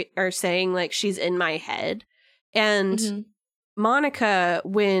hypnotized are saying, like, she's in my head. And Monica,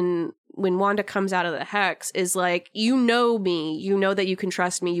 when Wanda comes out of the hex, is like, you know me. You know that you can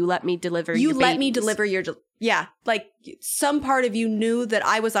trust me. You let me deliver your babies. You let me deliver your... yeah. Like, some part of you knew that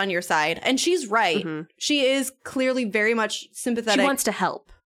I was on your side. And she's right. She is clearly very much sympathetic. She wants to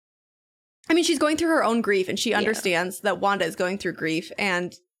help. I mean, she's going through her own grief, and she understands that Wanda is going through grief.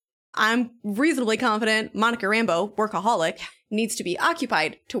 And I'm reasonably confident Monica Rambeau, workaholic, needs to be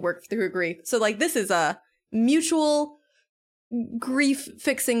occupied to work through her grief. So, like, this is a mutual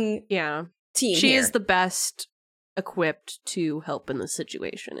grief-fixing team She here. is the best equipped to help in this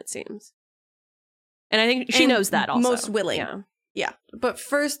situation, it seems. And I think she knows that also. Most willing. Yeah. But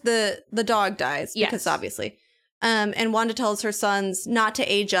first, the dog dies, because obviously. And Wanda tells her sons not to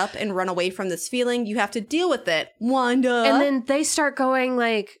age up and run away from this feeling. You have to deal with it, Wanda. And then they start going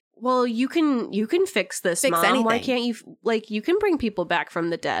like, well, you can fix this, Mom. Anything. Why can't you, you can bring people back from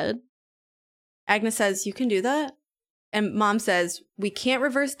the dead. Agnes says, you can do that? And Mom says, we can't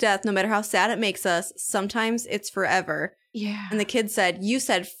reverse death no matter how sad it makes us. Sometimes it's forever. Yeah. And the kid said, you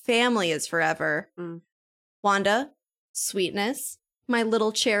said family is forever. Wanda, sweetness, my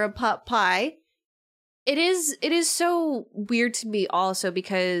little cherub pot pie. It is so weird to me also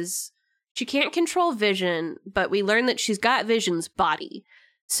because she can't control Vision, but we learn that she's got Vision's body.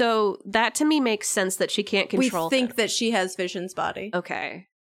 So that to me makes sense that she can't control We think that she has Vision's body. Okay.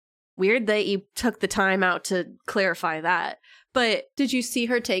 Weird that you took the time out to clarify that. But did you see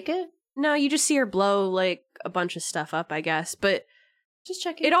her take it? No, you just see her blow like a bunch of stuff up, I guess. But just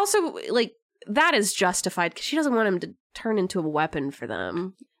checking. It also that is justified because she doesn't want him to turn into a weapon for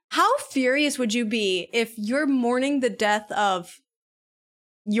them. How furious would you be if you're mourning the death of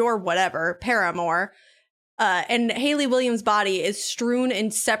your whatever, paramour, and Hayley Williams' body is strewn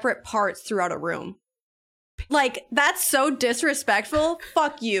in separate parts throughout a room? Like, that's so disrespectful.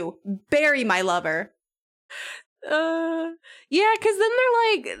 Fuck you. Bury my lover. Yeah, because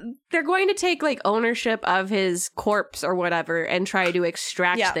then they're going to take ownership of his corpse or whatever and try to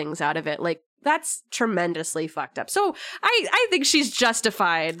extract things out of it. That's tremendously fucked up. So I think she's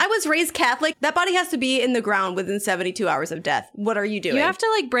justified. I was raised Catholic. That body has to be in the ground within 72 hours of death. What are you doing? You have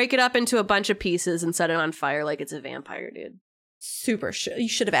to break it up into a bunch of pieces and set it on fire like it's a vampire, dude. You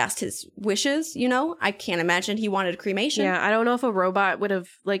should have asked his wishes, you know? I can't imagine he wanted cremation. Yeah, I don't know if a robot would have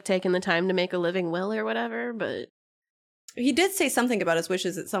taken the time to make a living will or whatever, but he did say something about his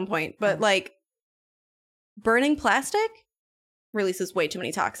wishes at some point, but burning plastic releases way too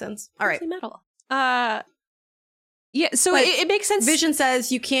many toxins. All right. Metal. Yeah, so it makes sense. Vision says,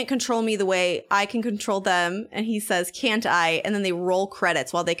 you can't control me the way I can control them. And he says, can't I? And then they roll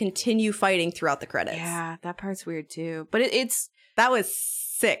credits while they continue fighting throughout the credits. Yeah, that part's weird too. But that was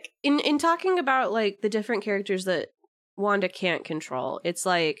sick. In talking about the different characters that Wanda can't control, it's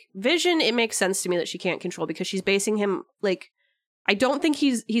Vision, it makes sense to me that she can't control because she's basing him I don't think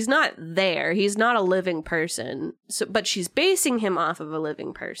he's not there. He's not a living person. So, but she's basing him off of a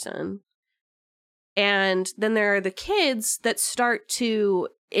living person. And then there are the kids that start to,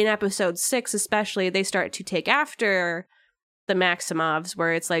 in episode 6 especially, they start to take after the Maximovs,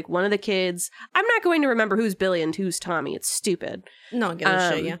 where it's one of the kids, I'm not going to remember who's Billy and who's Tommy. It's stupid. No, give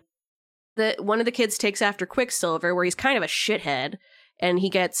a shit, yeah. One of the kids takes after Quicksilver, where he's kind of a shithead. And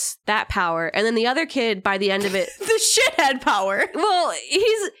he gets that power. And then the other kid, by the end of it... the shithead power. Well, he's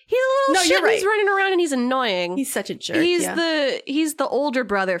a little shit. You're right. He's running around and he's annoying. He's such a jerk. He's the older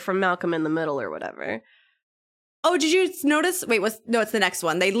brother from Malcolm in the Middle or whatever. Oh, did you notice? Wait, no, it's the next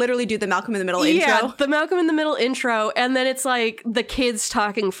one. They literally do the Malcolm in the Middle intro. Yeah, the Malcolm in the Middle intro. And then it's the kids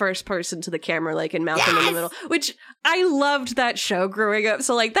talking first person to the camera, in Malcolm in the Middle. Which I loved that show growing up.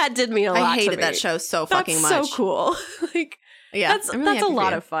 So that did mean a lot to me. I hated that show so fucking much. That's so cool. Yeah, that's a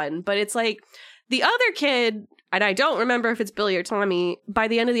lot of fun. But it's the other kid, and I don't remember if it's Billy or Tommy, by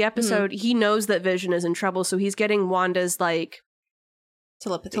the end of the episode, he knows that Vision is in trouble, so he's getting Wanda's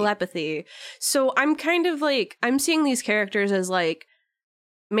telepathy. So I'm kind of I'm seeing these characters as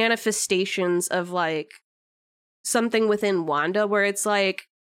manifestations of something within Wanda, where it's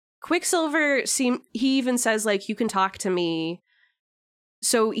Quicksilver he even says you can talk to me.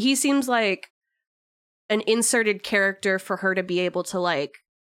 So he seems an inserted character for her to be able to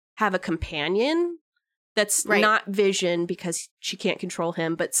have a companion that's not Vision because she can't control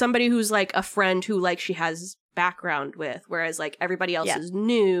him, but somebody who's a friend who she has background with, whereas everybody else is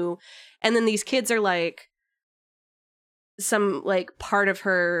new. And then these kids are some part of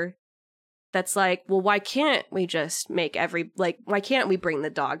her that's well, why can't we just make why can't we bring the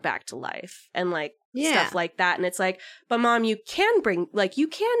dog back to life and stuff like that? And it's but Mom, you can bring you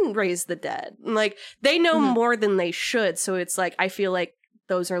can raise the dead. And they know more than they should, so it's I feel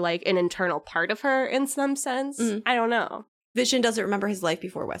those are an internal part of her in some sense. I don't know. Vision doesn't remember his life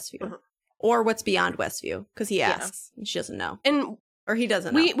before Westview or what's beyond Westview because he asks and she doesn't know, or he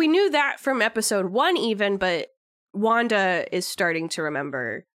doesn't know. We knew that from episode 1 even, but Wanda is starting to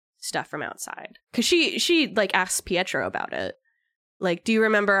remember stuff from outside because she asks Pietro about it. Do you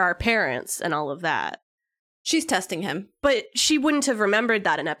remember our parents and all of that? She's testing him. But she wouldn't have remembered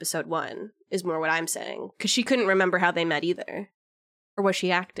that in episode 1, is more what I'm saying. Because she couldn't remember how they met either. Or was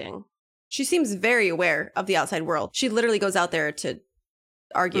she acting? She seems very aware of the outside world. She literally goes out there to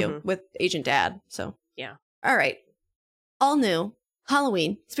argue with Agent Dad. So, yeah. All right. All new.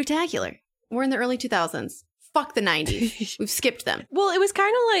 Halloween. Spectacular. We're in the early 2000s. Fuck the 90s. We've skipped them. Well, it was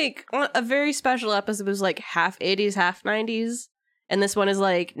kind of like a very special episode. It was like half 80s, half 90s. And this one is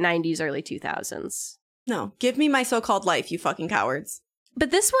like 90s, early 2000s. No. Give me my so-called life, you fucking cowards.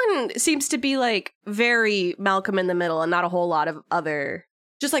 But this one seems to be like very Malcolm in the Middle and not a whole lot of other...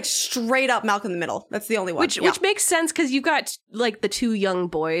 Just like straight up Malcolm in the Middle. That's the only one. Which makes sense because you've got like the 2 young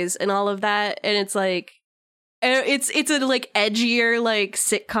boys and all of that. And it's like... It's a like edgier like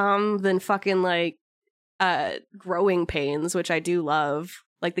sitcom than fucking like Growing Pains, which I do love.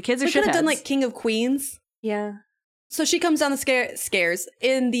 Like the kids are shitheads. They could have done like King of Queens. Yeah. So she comes down the stairs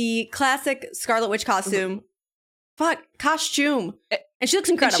in the classic Scarlet Witch costume. Costume. And she looks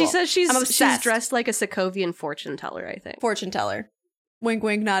incredible. And she says she's dressed like a Sokovian fortune teller, I think. Fortune teller. Wink,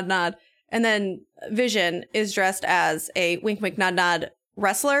 wink, nod, nod. And then Vision is dressed as a wink, wink, nod, nod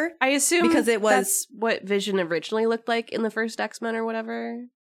wrestler. I assume because that's what Vision originally looked like in the first X-Men or whatever.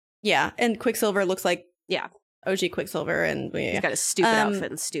 Yeah, and Quicksilver looks like OG Quicksilver, and he's got a stupid outfit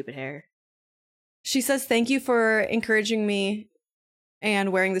and stupid hair. She says, "Thank you for encouraging me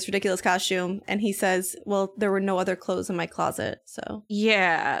and wearing this ridiculous costume." And he says, "Well, there were no other clothes in my closet, so."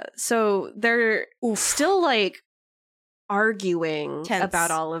 Yeah, so they're still like arguing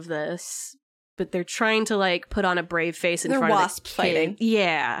about all of this, but they're trying to like put on a brave face in front of the kid. Fighting.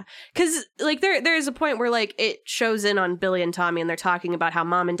 Yeah, because like there's a point where like it shows in on Billy and Tommy and they're talking about how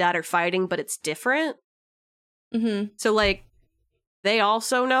mom and dad are fighting, but it's different. So like they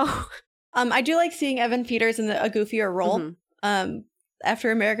also know. I do like seeing Evan Peters in a goofier role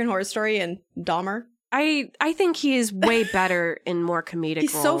after American Horror Story and Dahmer. I think he is way better in more comedic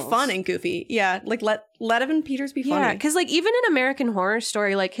roles. He's so fun and goofy. Yeah, like let Evan Peters be funny. Yeah, because like even in American Horror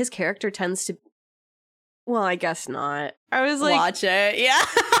Story, like his character tends to... Well, I guess not. I was like... Watch it, yeah.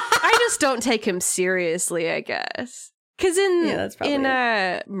 I just don't take him seriously, I guess. Because in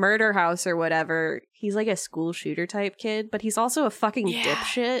Murder House or whatever, he's like a school shooter type kid, but he's also a fucking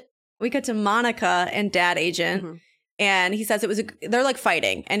dipshit. We got to Monica and Dad Agent. And he says they're like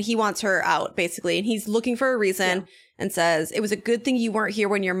fighting and he wants her out basically. And he's looking for a reason and says, "It was a good thing you weren't here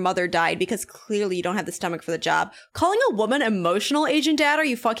when your mother died because clearly you don't have the stomach for the job." Calling a woman emotional, Agent Dad? Are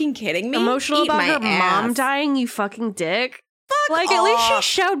you fucking kidding me? Emotional about her mom dying, you fucking dick. Fuck like off. At least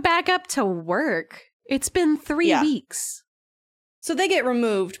she showed back up to work. It's been 3 weeks. So they get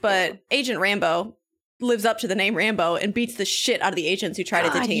removed, but Agent Rambo lives up to the name Rambo and beats the shit out of the agents who try to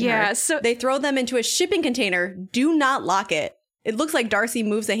detain her. So they throw them into a shipping container. Do not lock it. It looks like Darcy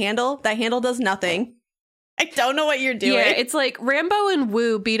moves a handle. That handle does nothing. I don't know what you're doing. Yeah, it's like Rambo and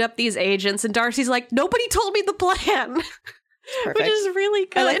Wu beat up these agents and Darcy's like, nobody told me the plan. Which is really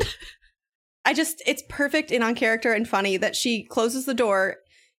good. It's perfect and on character and funny that she closes the door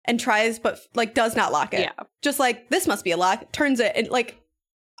and tries, but like does not lock it. Yeah. Just like, this must be a lock. Turns it and like,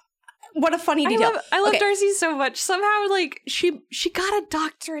 what a funny detail. I love Darcy so much. Somehow, like, she got a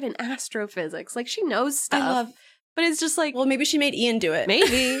doctorate in astrophysics. Like, she knows stuff. But it's just like... Well, maybe she made Ian do it.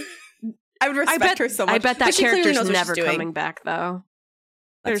 Maybe. I would respect her so much. I bet that character's never coming back, though.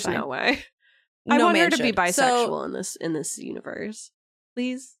 There's no way. I want her to be bisexual in this universe.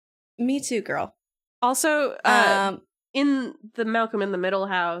 Please. Me too, girl. Also, in the Malcolm in the Middle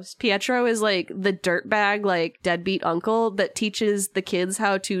house, Pietro is like the dirtbag, like deadbeat uncle that teaches the kids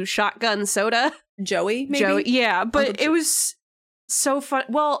how to shotgun soda. Joey, maybe? Joey, yeah, but it was so fun.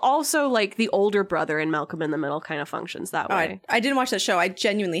 Well, also like the older brother in Malcolm in the Middle kind of functions that way. I didn't watch that show. I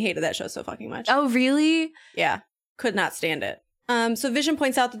genuinely hated that show so fucking much. Oh, really? Yeah, could not stand it. So Vision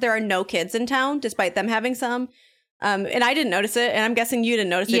points out that there are no kids in town, despite them having some. And I didn't notice it, and I'm guessing you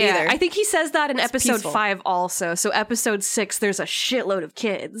didn't notice it either. I think he says that in episode 5 also. So episode 6, there's a shitload of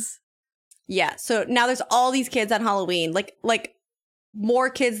kids. Yeah, so now there's all these kids on Halloween, like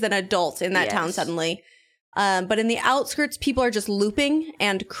more kids than adults in that town suddenly. But in the outskirts, people are just looping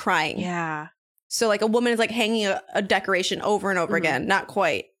and crying. Yeah. So like a woman is like hanging a decoration over and over again. Not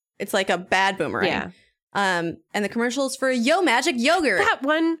quite. It's like a bad boomerang. Yeah. And the commercials for Yo Magic Yogurt. That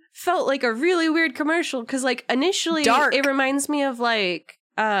one felt like a really weird commercial because like initially it reminds me of like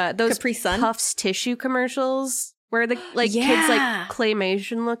those Capri Sun Puffs tissue commercials where the like kids like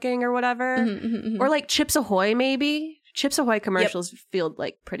claymation looking or whatever. Or like Chips Ahoy maybe. Chips Ahoy commercials feel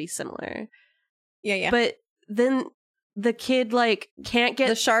like pretty similar. Yeah. But then the kid like can't get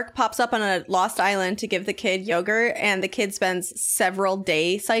the shark pops up on a lost island to give the kid yogurt, and the kid spends several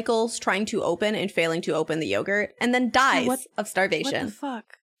day cycles trying to open and failing to open the yogurt, and then dies of starvation. What the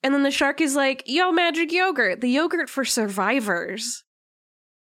fuck? And then the shark is like, yo, magic yogurt, the yogurt for survivors.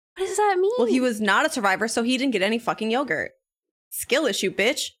 What does that mean? Well, he was not a survivor, so he didn't get any fucking yogurt. Skill issue,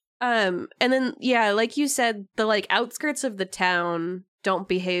 bitch. And then yeah, like you said, the like outskirts of the town don't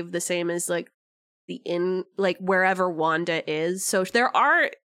behave the same as like like wherever Wanda is. So there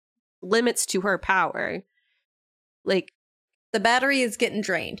are limits to her power. Like the battery is getting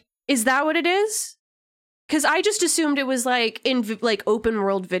drained. Is that what it is? Because I just assumed it was like in like open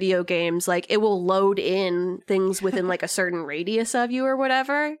world video games, like it will load in things within like a certain radius of you or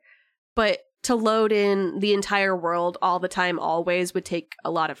whatever. But to load in the entire world all the time, always would take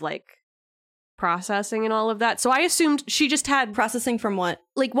a lot of like processing and all of that. So I assumed she just had processing from what?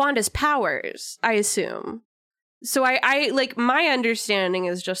 Like Wanda's powers, I assume. So I like my understanding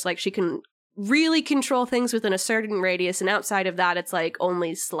is just like she can really control things within a certain radius, and outside of that it's like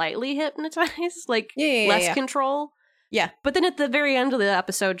only slightly hypnotized, like less control. Yeah. But then at the very end of the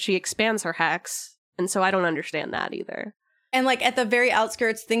episode she expands her hex, and so I don't understand that either. And like at the very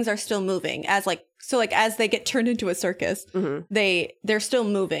outskirts things are still moving as like as they get turned into a circus, they're still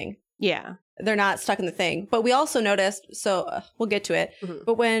moving. Yeah. They're not stuck in the thing. But we also noticed, so we'll get to it,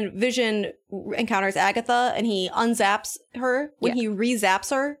 but when Vision encounters Agatha and he unzaps her, when he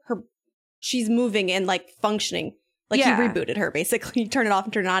re-zaps her, she's moving and like functioning. Like he rebooted her, basically. Turn it off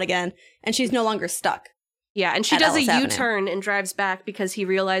and turn it on again. And she's no longer stuck. Yeah, and she does a U-turn and drives back because he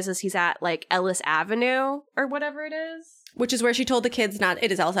realizes he's at like Ellis Avenue or whatever it is. Which is where she told the kids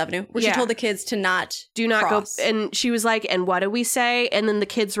it is Ellis Avenue, where she told the kids to do not cross. Go. And she was like, and what do we say? And then the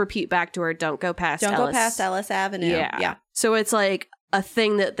kids repeat back to her, don't go past Ellis Avenue. Yeah. So it's like a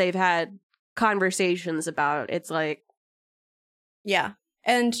thing that they've had conversations about. It's like. Yeah.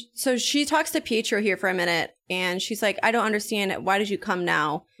 And so she talks to Pietro here for a minute and she's like, I don't understand it. Why did you come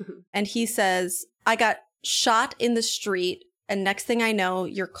now? And he says, I got shot in the street and next thing I know,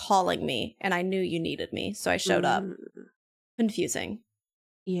 you're calling me and I knew you needed me. So I showed up. Confusing.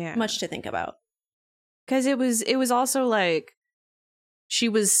 Yeah. Much to think about. Because it was also like she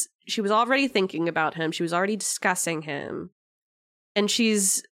was already thinking about him. She was already discussing him. And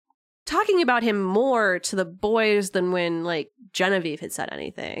she's talking about him more to the boys than when like Genevieve had said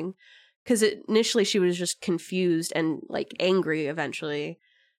anything. Because initially she was just confused and like angry eventually.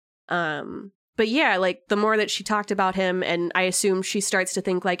 But yeah, like the more that she talked about him, and I assume she starts to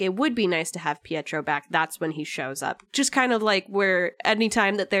think like it would be nice to have Pietro back, that's when he shows up. Just kind of like where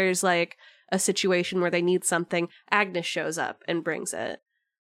anytime that there's like a situation where they need something, Agnes shows up and brings it.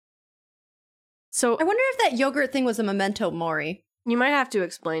 So I wonder if that yogurt thing was a memento mori. You might have to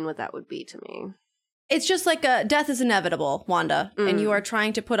explain what that would be to me. It's just like death is inevitable, Wanda, and you are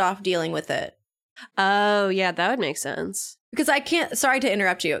trying to put off dealing with it. Oh, yeah, that would make sense. Because I can't, sorry to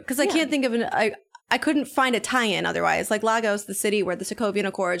interrupt you, because I can't think of I couldn't find a tie-in otherwise. Like Lagos, the city where the Sokovian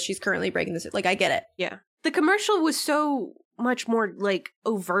Accords, she's currently breaking this. Like, I get it. Yeah. The commercial was so much more, like,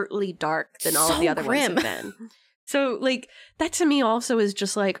 overtly dark than all of the other ones have been. So, like, that to me also is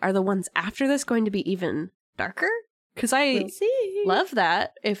just like, are the ones after this going to be even darker? Because I love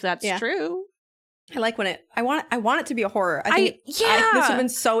that, if that's true. I like when I want it to be a horror. I think this would have been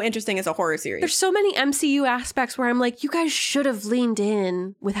so interesting as a horror series. There's so many MCU aspects where I'm like, you guys should have leaned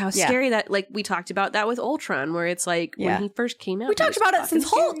in with how scary that, like, we talked about that with Ultron, where it's like, when he first came out. We talked about it since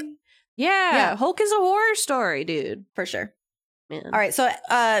Hulk. Yeah, Hulk is a horror story, dude. For sure. Man. All right, so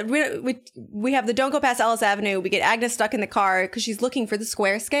we have the don't go past Ellis Avenue. We get Agnes stuck in the car because she's looking for the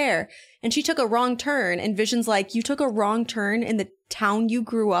square scare. And she took a wrong turn. And Vision's like, you took a wrong turn in the town you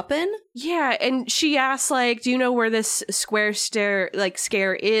grew up in? Yeah, and she asks, like, do you know where this scare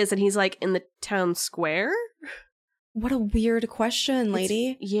is? And he's like, in the town square? What a weird question,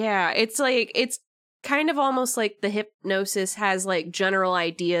 lady. It's like, it's kind of almost like the hypnosis has, like, general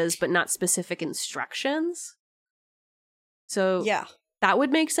ideas, but not specific instructions. So that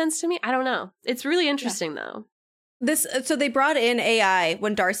would make sense to me. I don't know. It's really interesting, though. So they brought in AI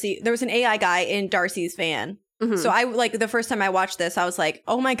when there was an AI guy in Darcy's van. Mm-hmm. So I like the first time I watched this, I was like,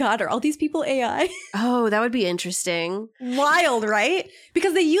 oh my God, are all these people AI? Oh, that would be interesting. Wild, right?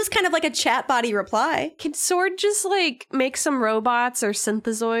 Because they use kind of like a chat body reply. Can Sword just like make some robots or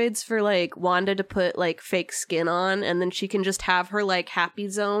synthezoids for like Wanda to put like fake skin on, and then she can just have her like happy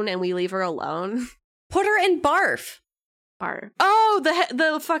zone and we leave her alone? Put her in Barf. Oh,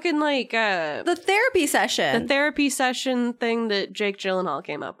 the fucking like the therapy session. The therapy session thing that Jake Gyllenhaal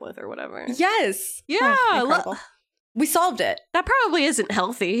came up with or whatever. Yes. Yeah. We solved it. That probably isn't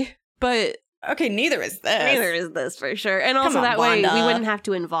healthy, but Okay, neither is this. Neither is this for sure. And also that way we wouldn't have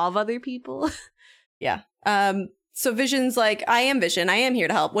to involve other people. Yeah. So Vision's like, I am Vision. I am here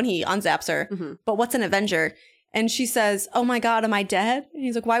to help when he unzaps her. Mm-hmm. But what's an Avenger? And she says, oh my God, am I dead? And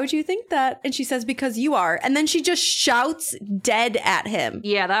he's like, why would you think that? And she says, because you are. And then she just shouts dead at him.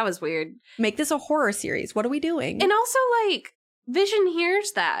 Yeah, that was weird. Make this a horror series. What are we doing? And also, like, Vision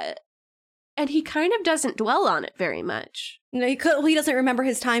hears that. And he kind of doesn't dwell on it very much. No, he doesn't remember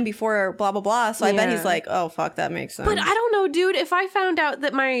his time before blah, blah, blah. So I bet he's like, oh, fuck, that makes sense. But I don't know, dude. If I found out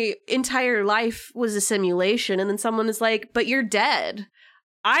that my entire life was a simulation and then someone is like, but you're dead,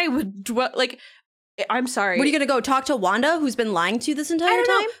 I would like... I'm sorry. What are you going to go talk to Wanda, who's been lying to you this entire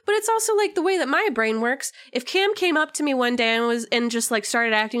time? But it's also like the way that my brain works. If Cam came up to me one day and just like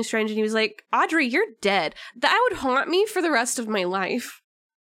started acting strange and he was like, Audrey, you're dead, that would haunt me for the rest of my life.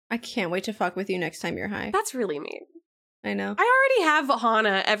 I can't wait to fuck with you next time you're high. That's really mean. I know. I already have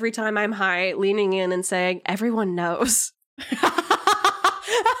Hana every time I'm high leaning in and saying, everyone knows. This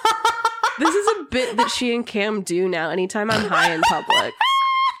is a bit that she and Cam do now anytime I'm high in public.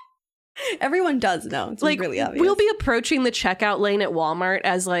 Everyone does know. It's like, really obvious. We'll be approaching the checkout lane at Walmart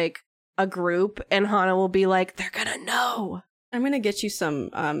as like a group, and Hana will be like, they're gonna know. I'm gonna get you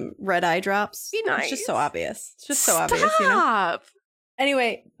some red eye drops. Be nice. It's just so obvious. It's just so obvious, you know?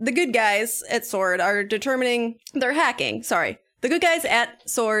 Anyway, the good guys at SWORD are they're hacking. Sorry. The good guys at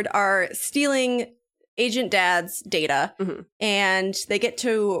SWORD are stealing Agent Dad's data, and they get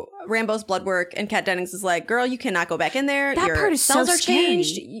to Rambo's blood work, and Kat Dennings is like, girl, you cannot go back in there. That your part is cells so are scary.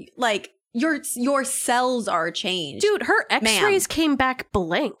 changed. Like, your cells are changed. Dude, her x-rays came back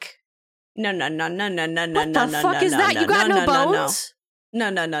blank. No. What the fuck is that? You got no bones?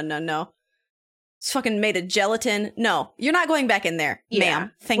 No. It's fucking made of gelatin. No, you're not going back in there,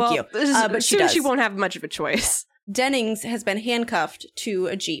 ma'am. Thank you. But she won't have much of a choice. Dennings has been handcuffed to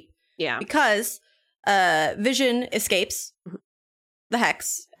a Jeep. Yeah. Because Vision escapes the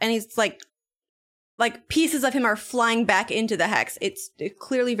hex, and he's like pieces of him are flying back into the hex. It's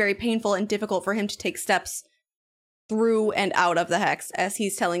clearly very painful and difficult for him to take steps through and out of the hex as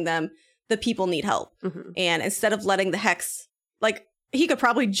he's telling them the people need help. And instead of letting the hex, like, he could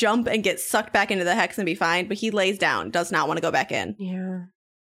probably jump and get sucked back into the hex and be fine, but he lays down, does not want to go back in. Yeah.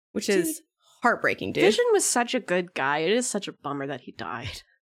 Which is heartbreaking, dude. Vision was such a good guy. It is such a bummer that he died.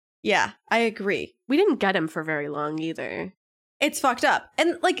 Yeah, I agree. We didn't get him for very long either. It's fucked up.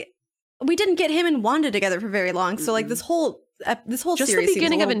 And, like, we didn't get him and Wanda together for very long. So, like, this whole just series the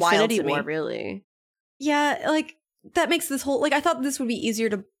beginning seems a of little Infinity wild to War, me. really. Yeah, like, that makes this whole, like, I thought this would be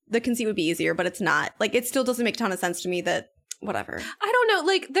the conceit would be easier, but it's not. Like, it still doesn't make a ton of sense to me that, whatever. I don't know,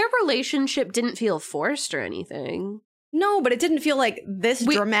 like, their relationship didn't feel forced or anything. No, but it didn't feel like this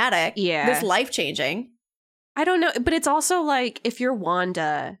dramatic, this life-changing. I don't know, but it's also like, if you're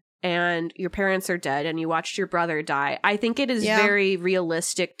Wanda and your parents are dead and you watched your brother die, I think it is very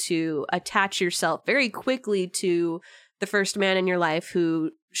realistic to attach yourself very quickly to the first man in your life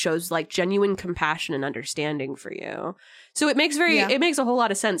who shows like genuine compassion and understanding for you. So it makes it makes a whole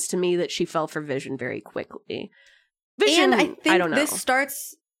lot of sense to me that she fell for Vision very quickly. Vision, and I think don't know.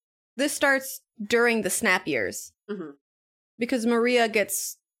 this starts during the Snap years. Because Maria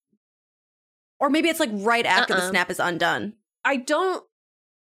gets, or maybe it's like right after the Snap is undone.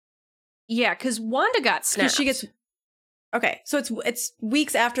 Yeah, because Wanda got snapped. She gets... Okay, so it's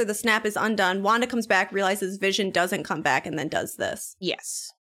weeks after the Snap is undone. Wanda comes back, realizes Vision doesn't come back, and then does this.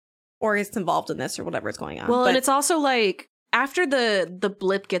 Yes. Or is involved in this or whatever is going on. Well, and it's also like, after the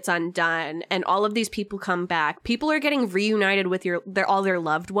blip gets undone and all of these people come back, people are getting reunited with all their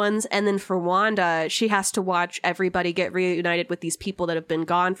loved ones. And then for Wanda, she has to watch everybody get reunited with these people that have been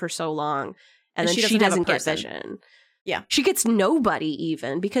gone for so long. And then she doesn't get Vision. Yeah. She gets nobody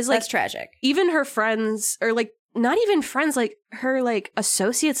even, because like, that's tragic. Even her friends, or like not even friends, like her like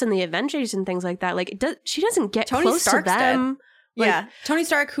associates in the Avengers and things like that, like she doesn't get Tony close Stark's to them. Dead. Yeah. Tony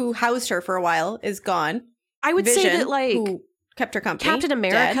Stark, who housed her for a while, is gone. I would Vision, say that like who kept her company, Captain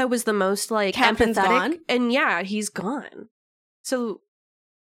America dead. was the most like Captain's empathetic, gone. and yeah, he's gone. So,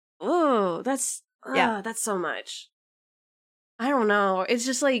 that's so much. I don't know. It's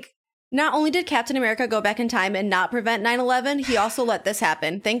just like, not only did Captain America go back in time and not prevent 9/11, he also let this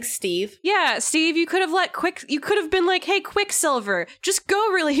happen. Thanks, Steve. Yeah, Steve, you could have been like, hey, Quicksilver, just go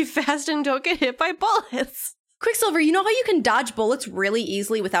really fast and don't get hit by bullets. Quicksilver, you know how you can dodge bullets really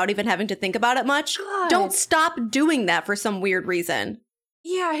easily without even having to think about it much? God. Don't stop doing that for some weird reason.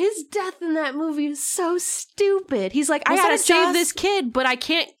 Yeah, his death in that movie is so stupid. He's like, I gotta save this kid, but I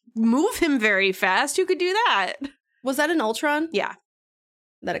can't move him very fast. Who could do that? Was that an Ultron? Yeah.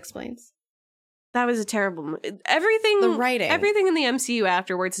 That explains. That was a terrible movie. Everything in the MCU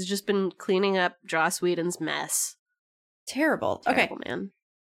afterwards has just been cleaning up Joss Whedon's mess. Terrible, okay, man.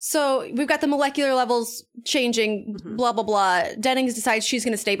 So we've got the molecular levels changing, blah, blah, blah. Dennings decides she's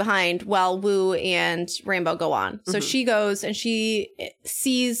going to stay behind while Wu and Rambeau go on. So she goes and she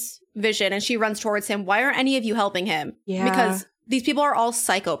sees Vision and she runs towards him. Why aren't any of you helping him? Yeah. Because these people are all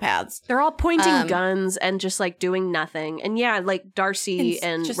psychopaths. They're all pointing guns and just like doing nothing. And yeah, like Darcy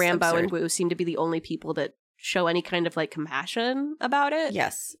and Rambeau and Wu seem to be the only people that show any kind of like compassion about it.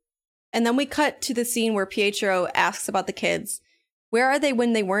 Yes. And then we cut to the scene where Pietro asks about the kids. Where are they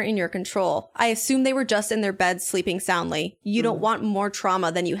when they weren't in your control? I assume they were just in their beds sleeping soundly. You don't want more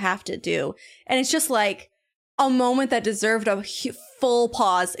trauma than you have to do. And it's just like a moment that deserved a full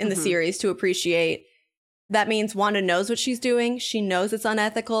pause in the series to appreciate. That means Wanda knows what she's doing. She knows it's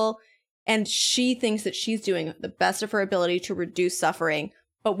unethical. And she thinks that she's doing the best of her ability to reduce suffering.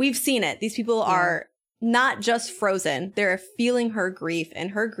 But we've seen it. These people are not just frozen. They're feeling her grief.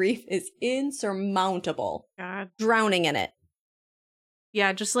 And her grief is insurmountable. God. Drowning in it.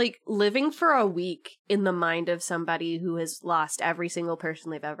 Yeah, just like living for a week in the mind of somebody who has lost every single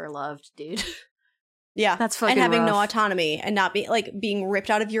person they've ever loved, dude. Yeah. That's fucking And having rough. no autonomy and not being ripped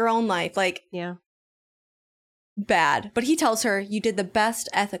out of your own life. Like, yeah. Bad. But he tells her you did the best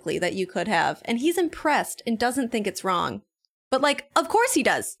ethically that you could have. And he's impressed and doesn't think it's wrong. But like, of course he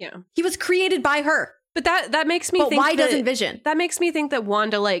does. Yeah. He was created by her. But that makes me think why doesn't Vision? That makes me think that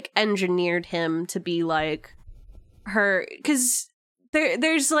Wanda like engineered him to be like her, because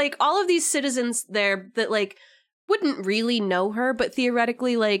there's like all of these citizens there that like wouldn't really know her, but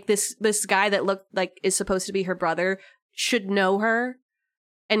theoretically like this guy that looked like is supposed to be her brother should know her,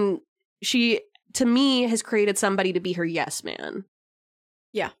 and she to me has created somebody to be her yes man.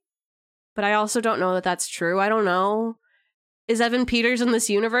 Yeah. But I also don't know that that's true. I don't know. Is Evan Peters in this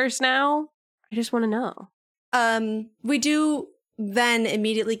universe now? I just want to know. We do then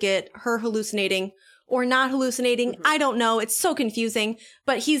immediately get her hallucinating or not hallucinating. I don't know. It's so confusing.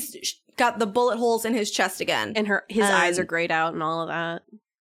 But he's got the bullet holes in his chest again. And his eyes are grayed out and all of that.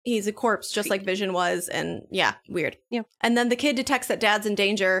 He's a corpse, just like Vision was. And yeah, weird. Yeah. And then the kid detects that Dad's in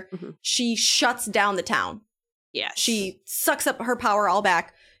danger. She shuts down the town. Yeah. She sucks up her power all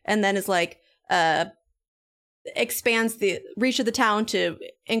back and then is like, expands the reach of the town to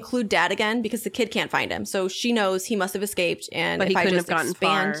include Dad again because the kid can't find him. So she knows he must have escaped. And but if he couldn't I just have gotten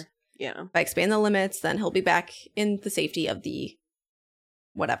expand, far. Yeah. If I expand the limits, then he'll be back in the safety of the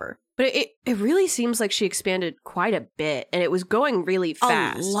whatever. But it really seems like she expanded quite a bit, and it was going really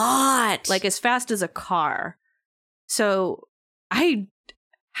fast. A lot. Like as fast as a car. So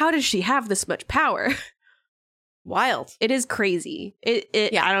how does she have this much power? Wild. It is crazy.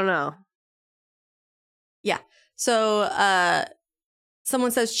 Yeah. I don't know. Yeah. So someone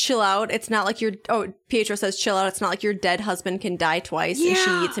says chill out. It's not like Pietro says chill out. It's not like your dead husband can die twice. Yeah. And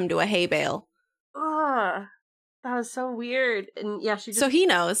she eats him to a hay bale. Ugh. That was so weird. And yeah, So he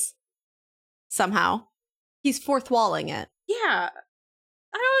knows. Somehow. He's fourth walling it. Yeah.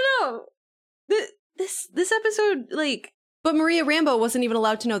 I don't know. This episode, like... But Maria Rambeau wasn't even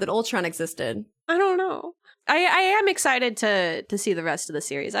allowed to know that Ultron existed. I don't know. I am excited to see the rest of the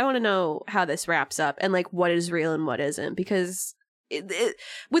series. I want to know how this wraps up and like what is real and what isn't, because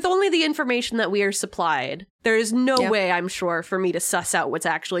with only the information that we are supplied, there is no way, I'm sure, for me to suss out what's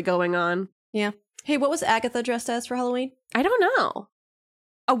actually going on. Yeah. Hey, what was Agatha dressed as for Halloween? I don't know.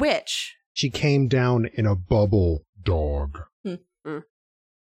 A witch. She came down in a bubble dog. What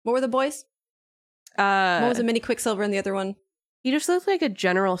were the boys? What was a mini Quicksilver and the other one? He just looked like a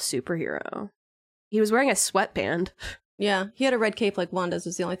general superhero. He was wearing a sweatband. Yeah, he had a red cape like Wanda's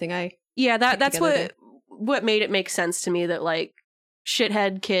was the only thing I... Yeah, that's what made it make sense to me, that like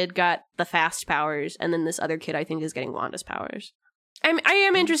shithead kid got the fast powers and then this other kid I think is getting Wanda's powers. I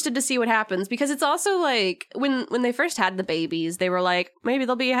am interested to see what happens, because it's also like when they first had the babies, they were like, maybe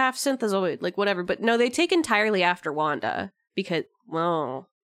they'll be a half synthezoid, like whatever. But no, they take entirely after Wanda because, well,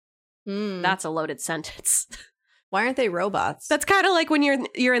 that's a loaded sentence. Why aren't they robots? That's kind of like when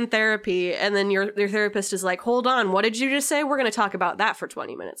you're in therapy and then your therapist is like, hold on, what did you just say? We're going to talk about that for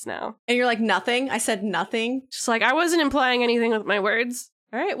 20 minutes now. And you're like, nothing? I said nothing? Just like, I wasn't implying anything with my words.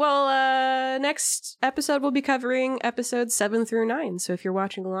 All right, well, next episode we'll be covering episodes 7 through 9. So if you're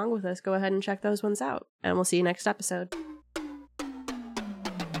watching along with us, go ahead and check those ones out. And we'll see you next episode.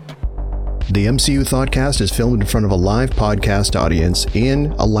 The MCU Thoughtcast is filmed in front of a live podcast audience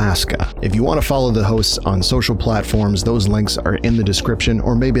in Alaska. If you want to follow the hosts on social platforms, those links are in the description,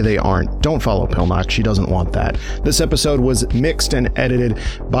 or maybe they aren't. Don't follow Pilnock. She doesn't want that. This episode was mixed and edited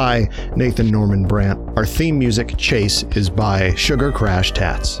by Nathan Norman Brandt. Our theme music, Chase, is by Sugar Crash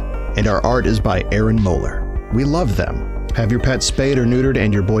Tats. and our art is by Aaron Moeller. We love them. Have your pets spayed or neutered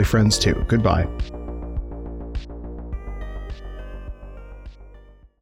and your boyfriends too. Goodbye.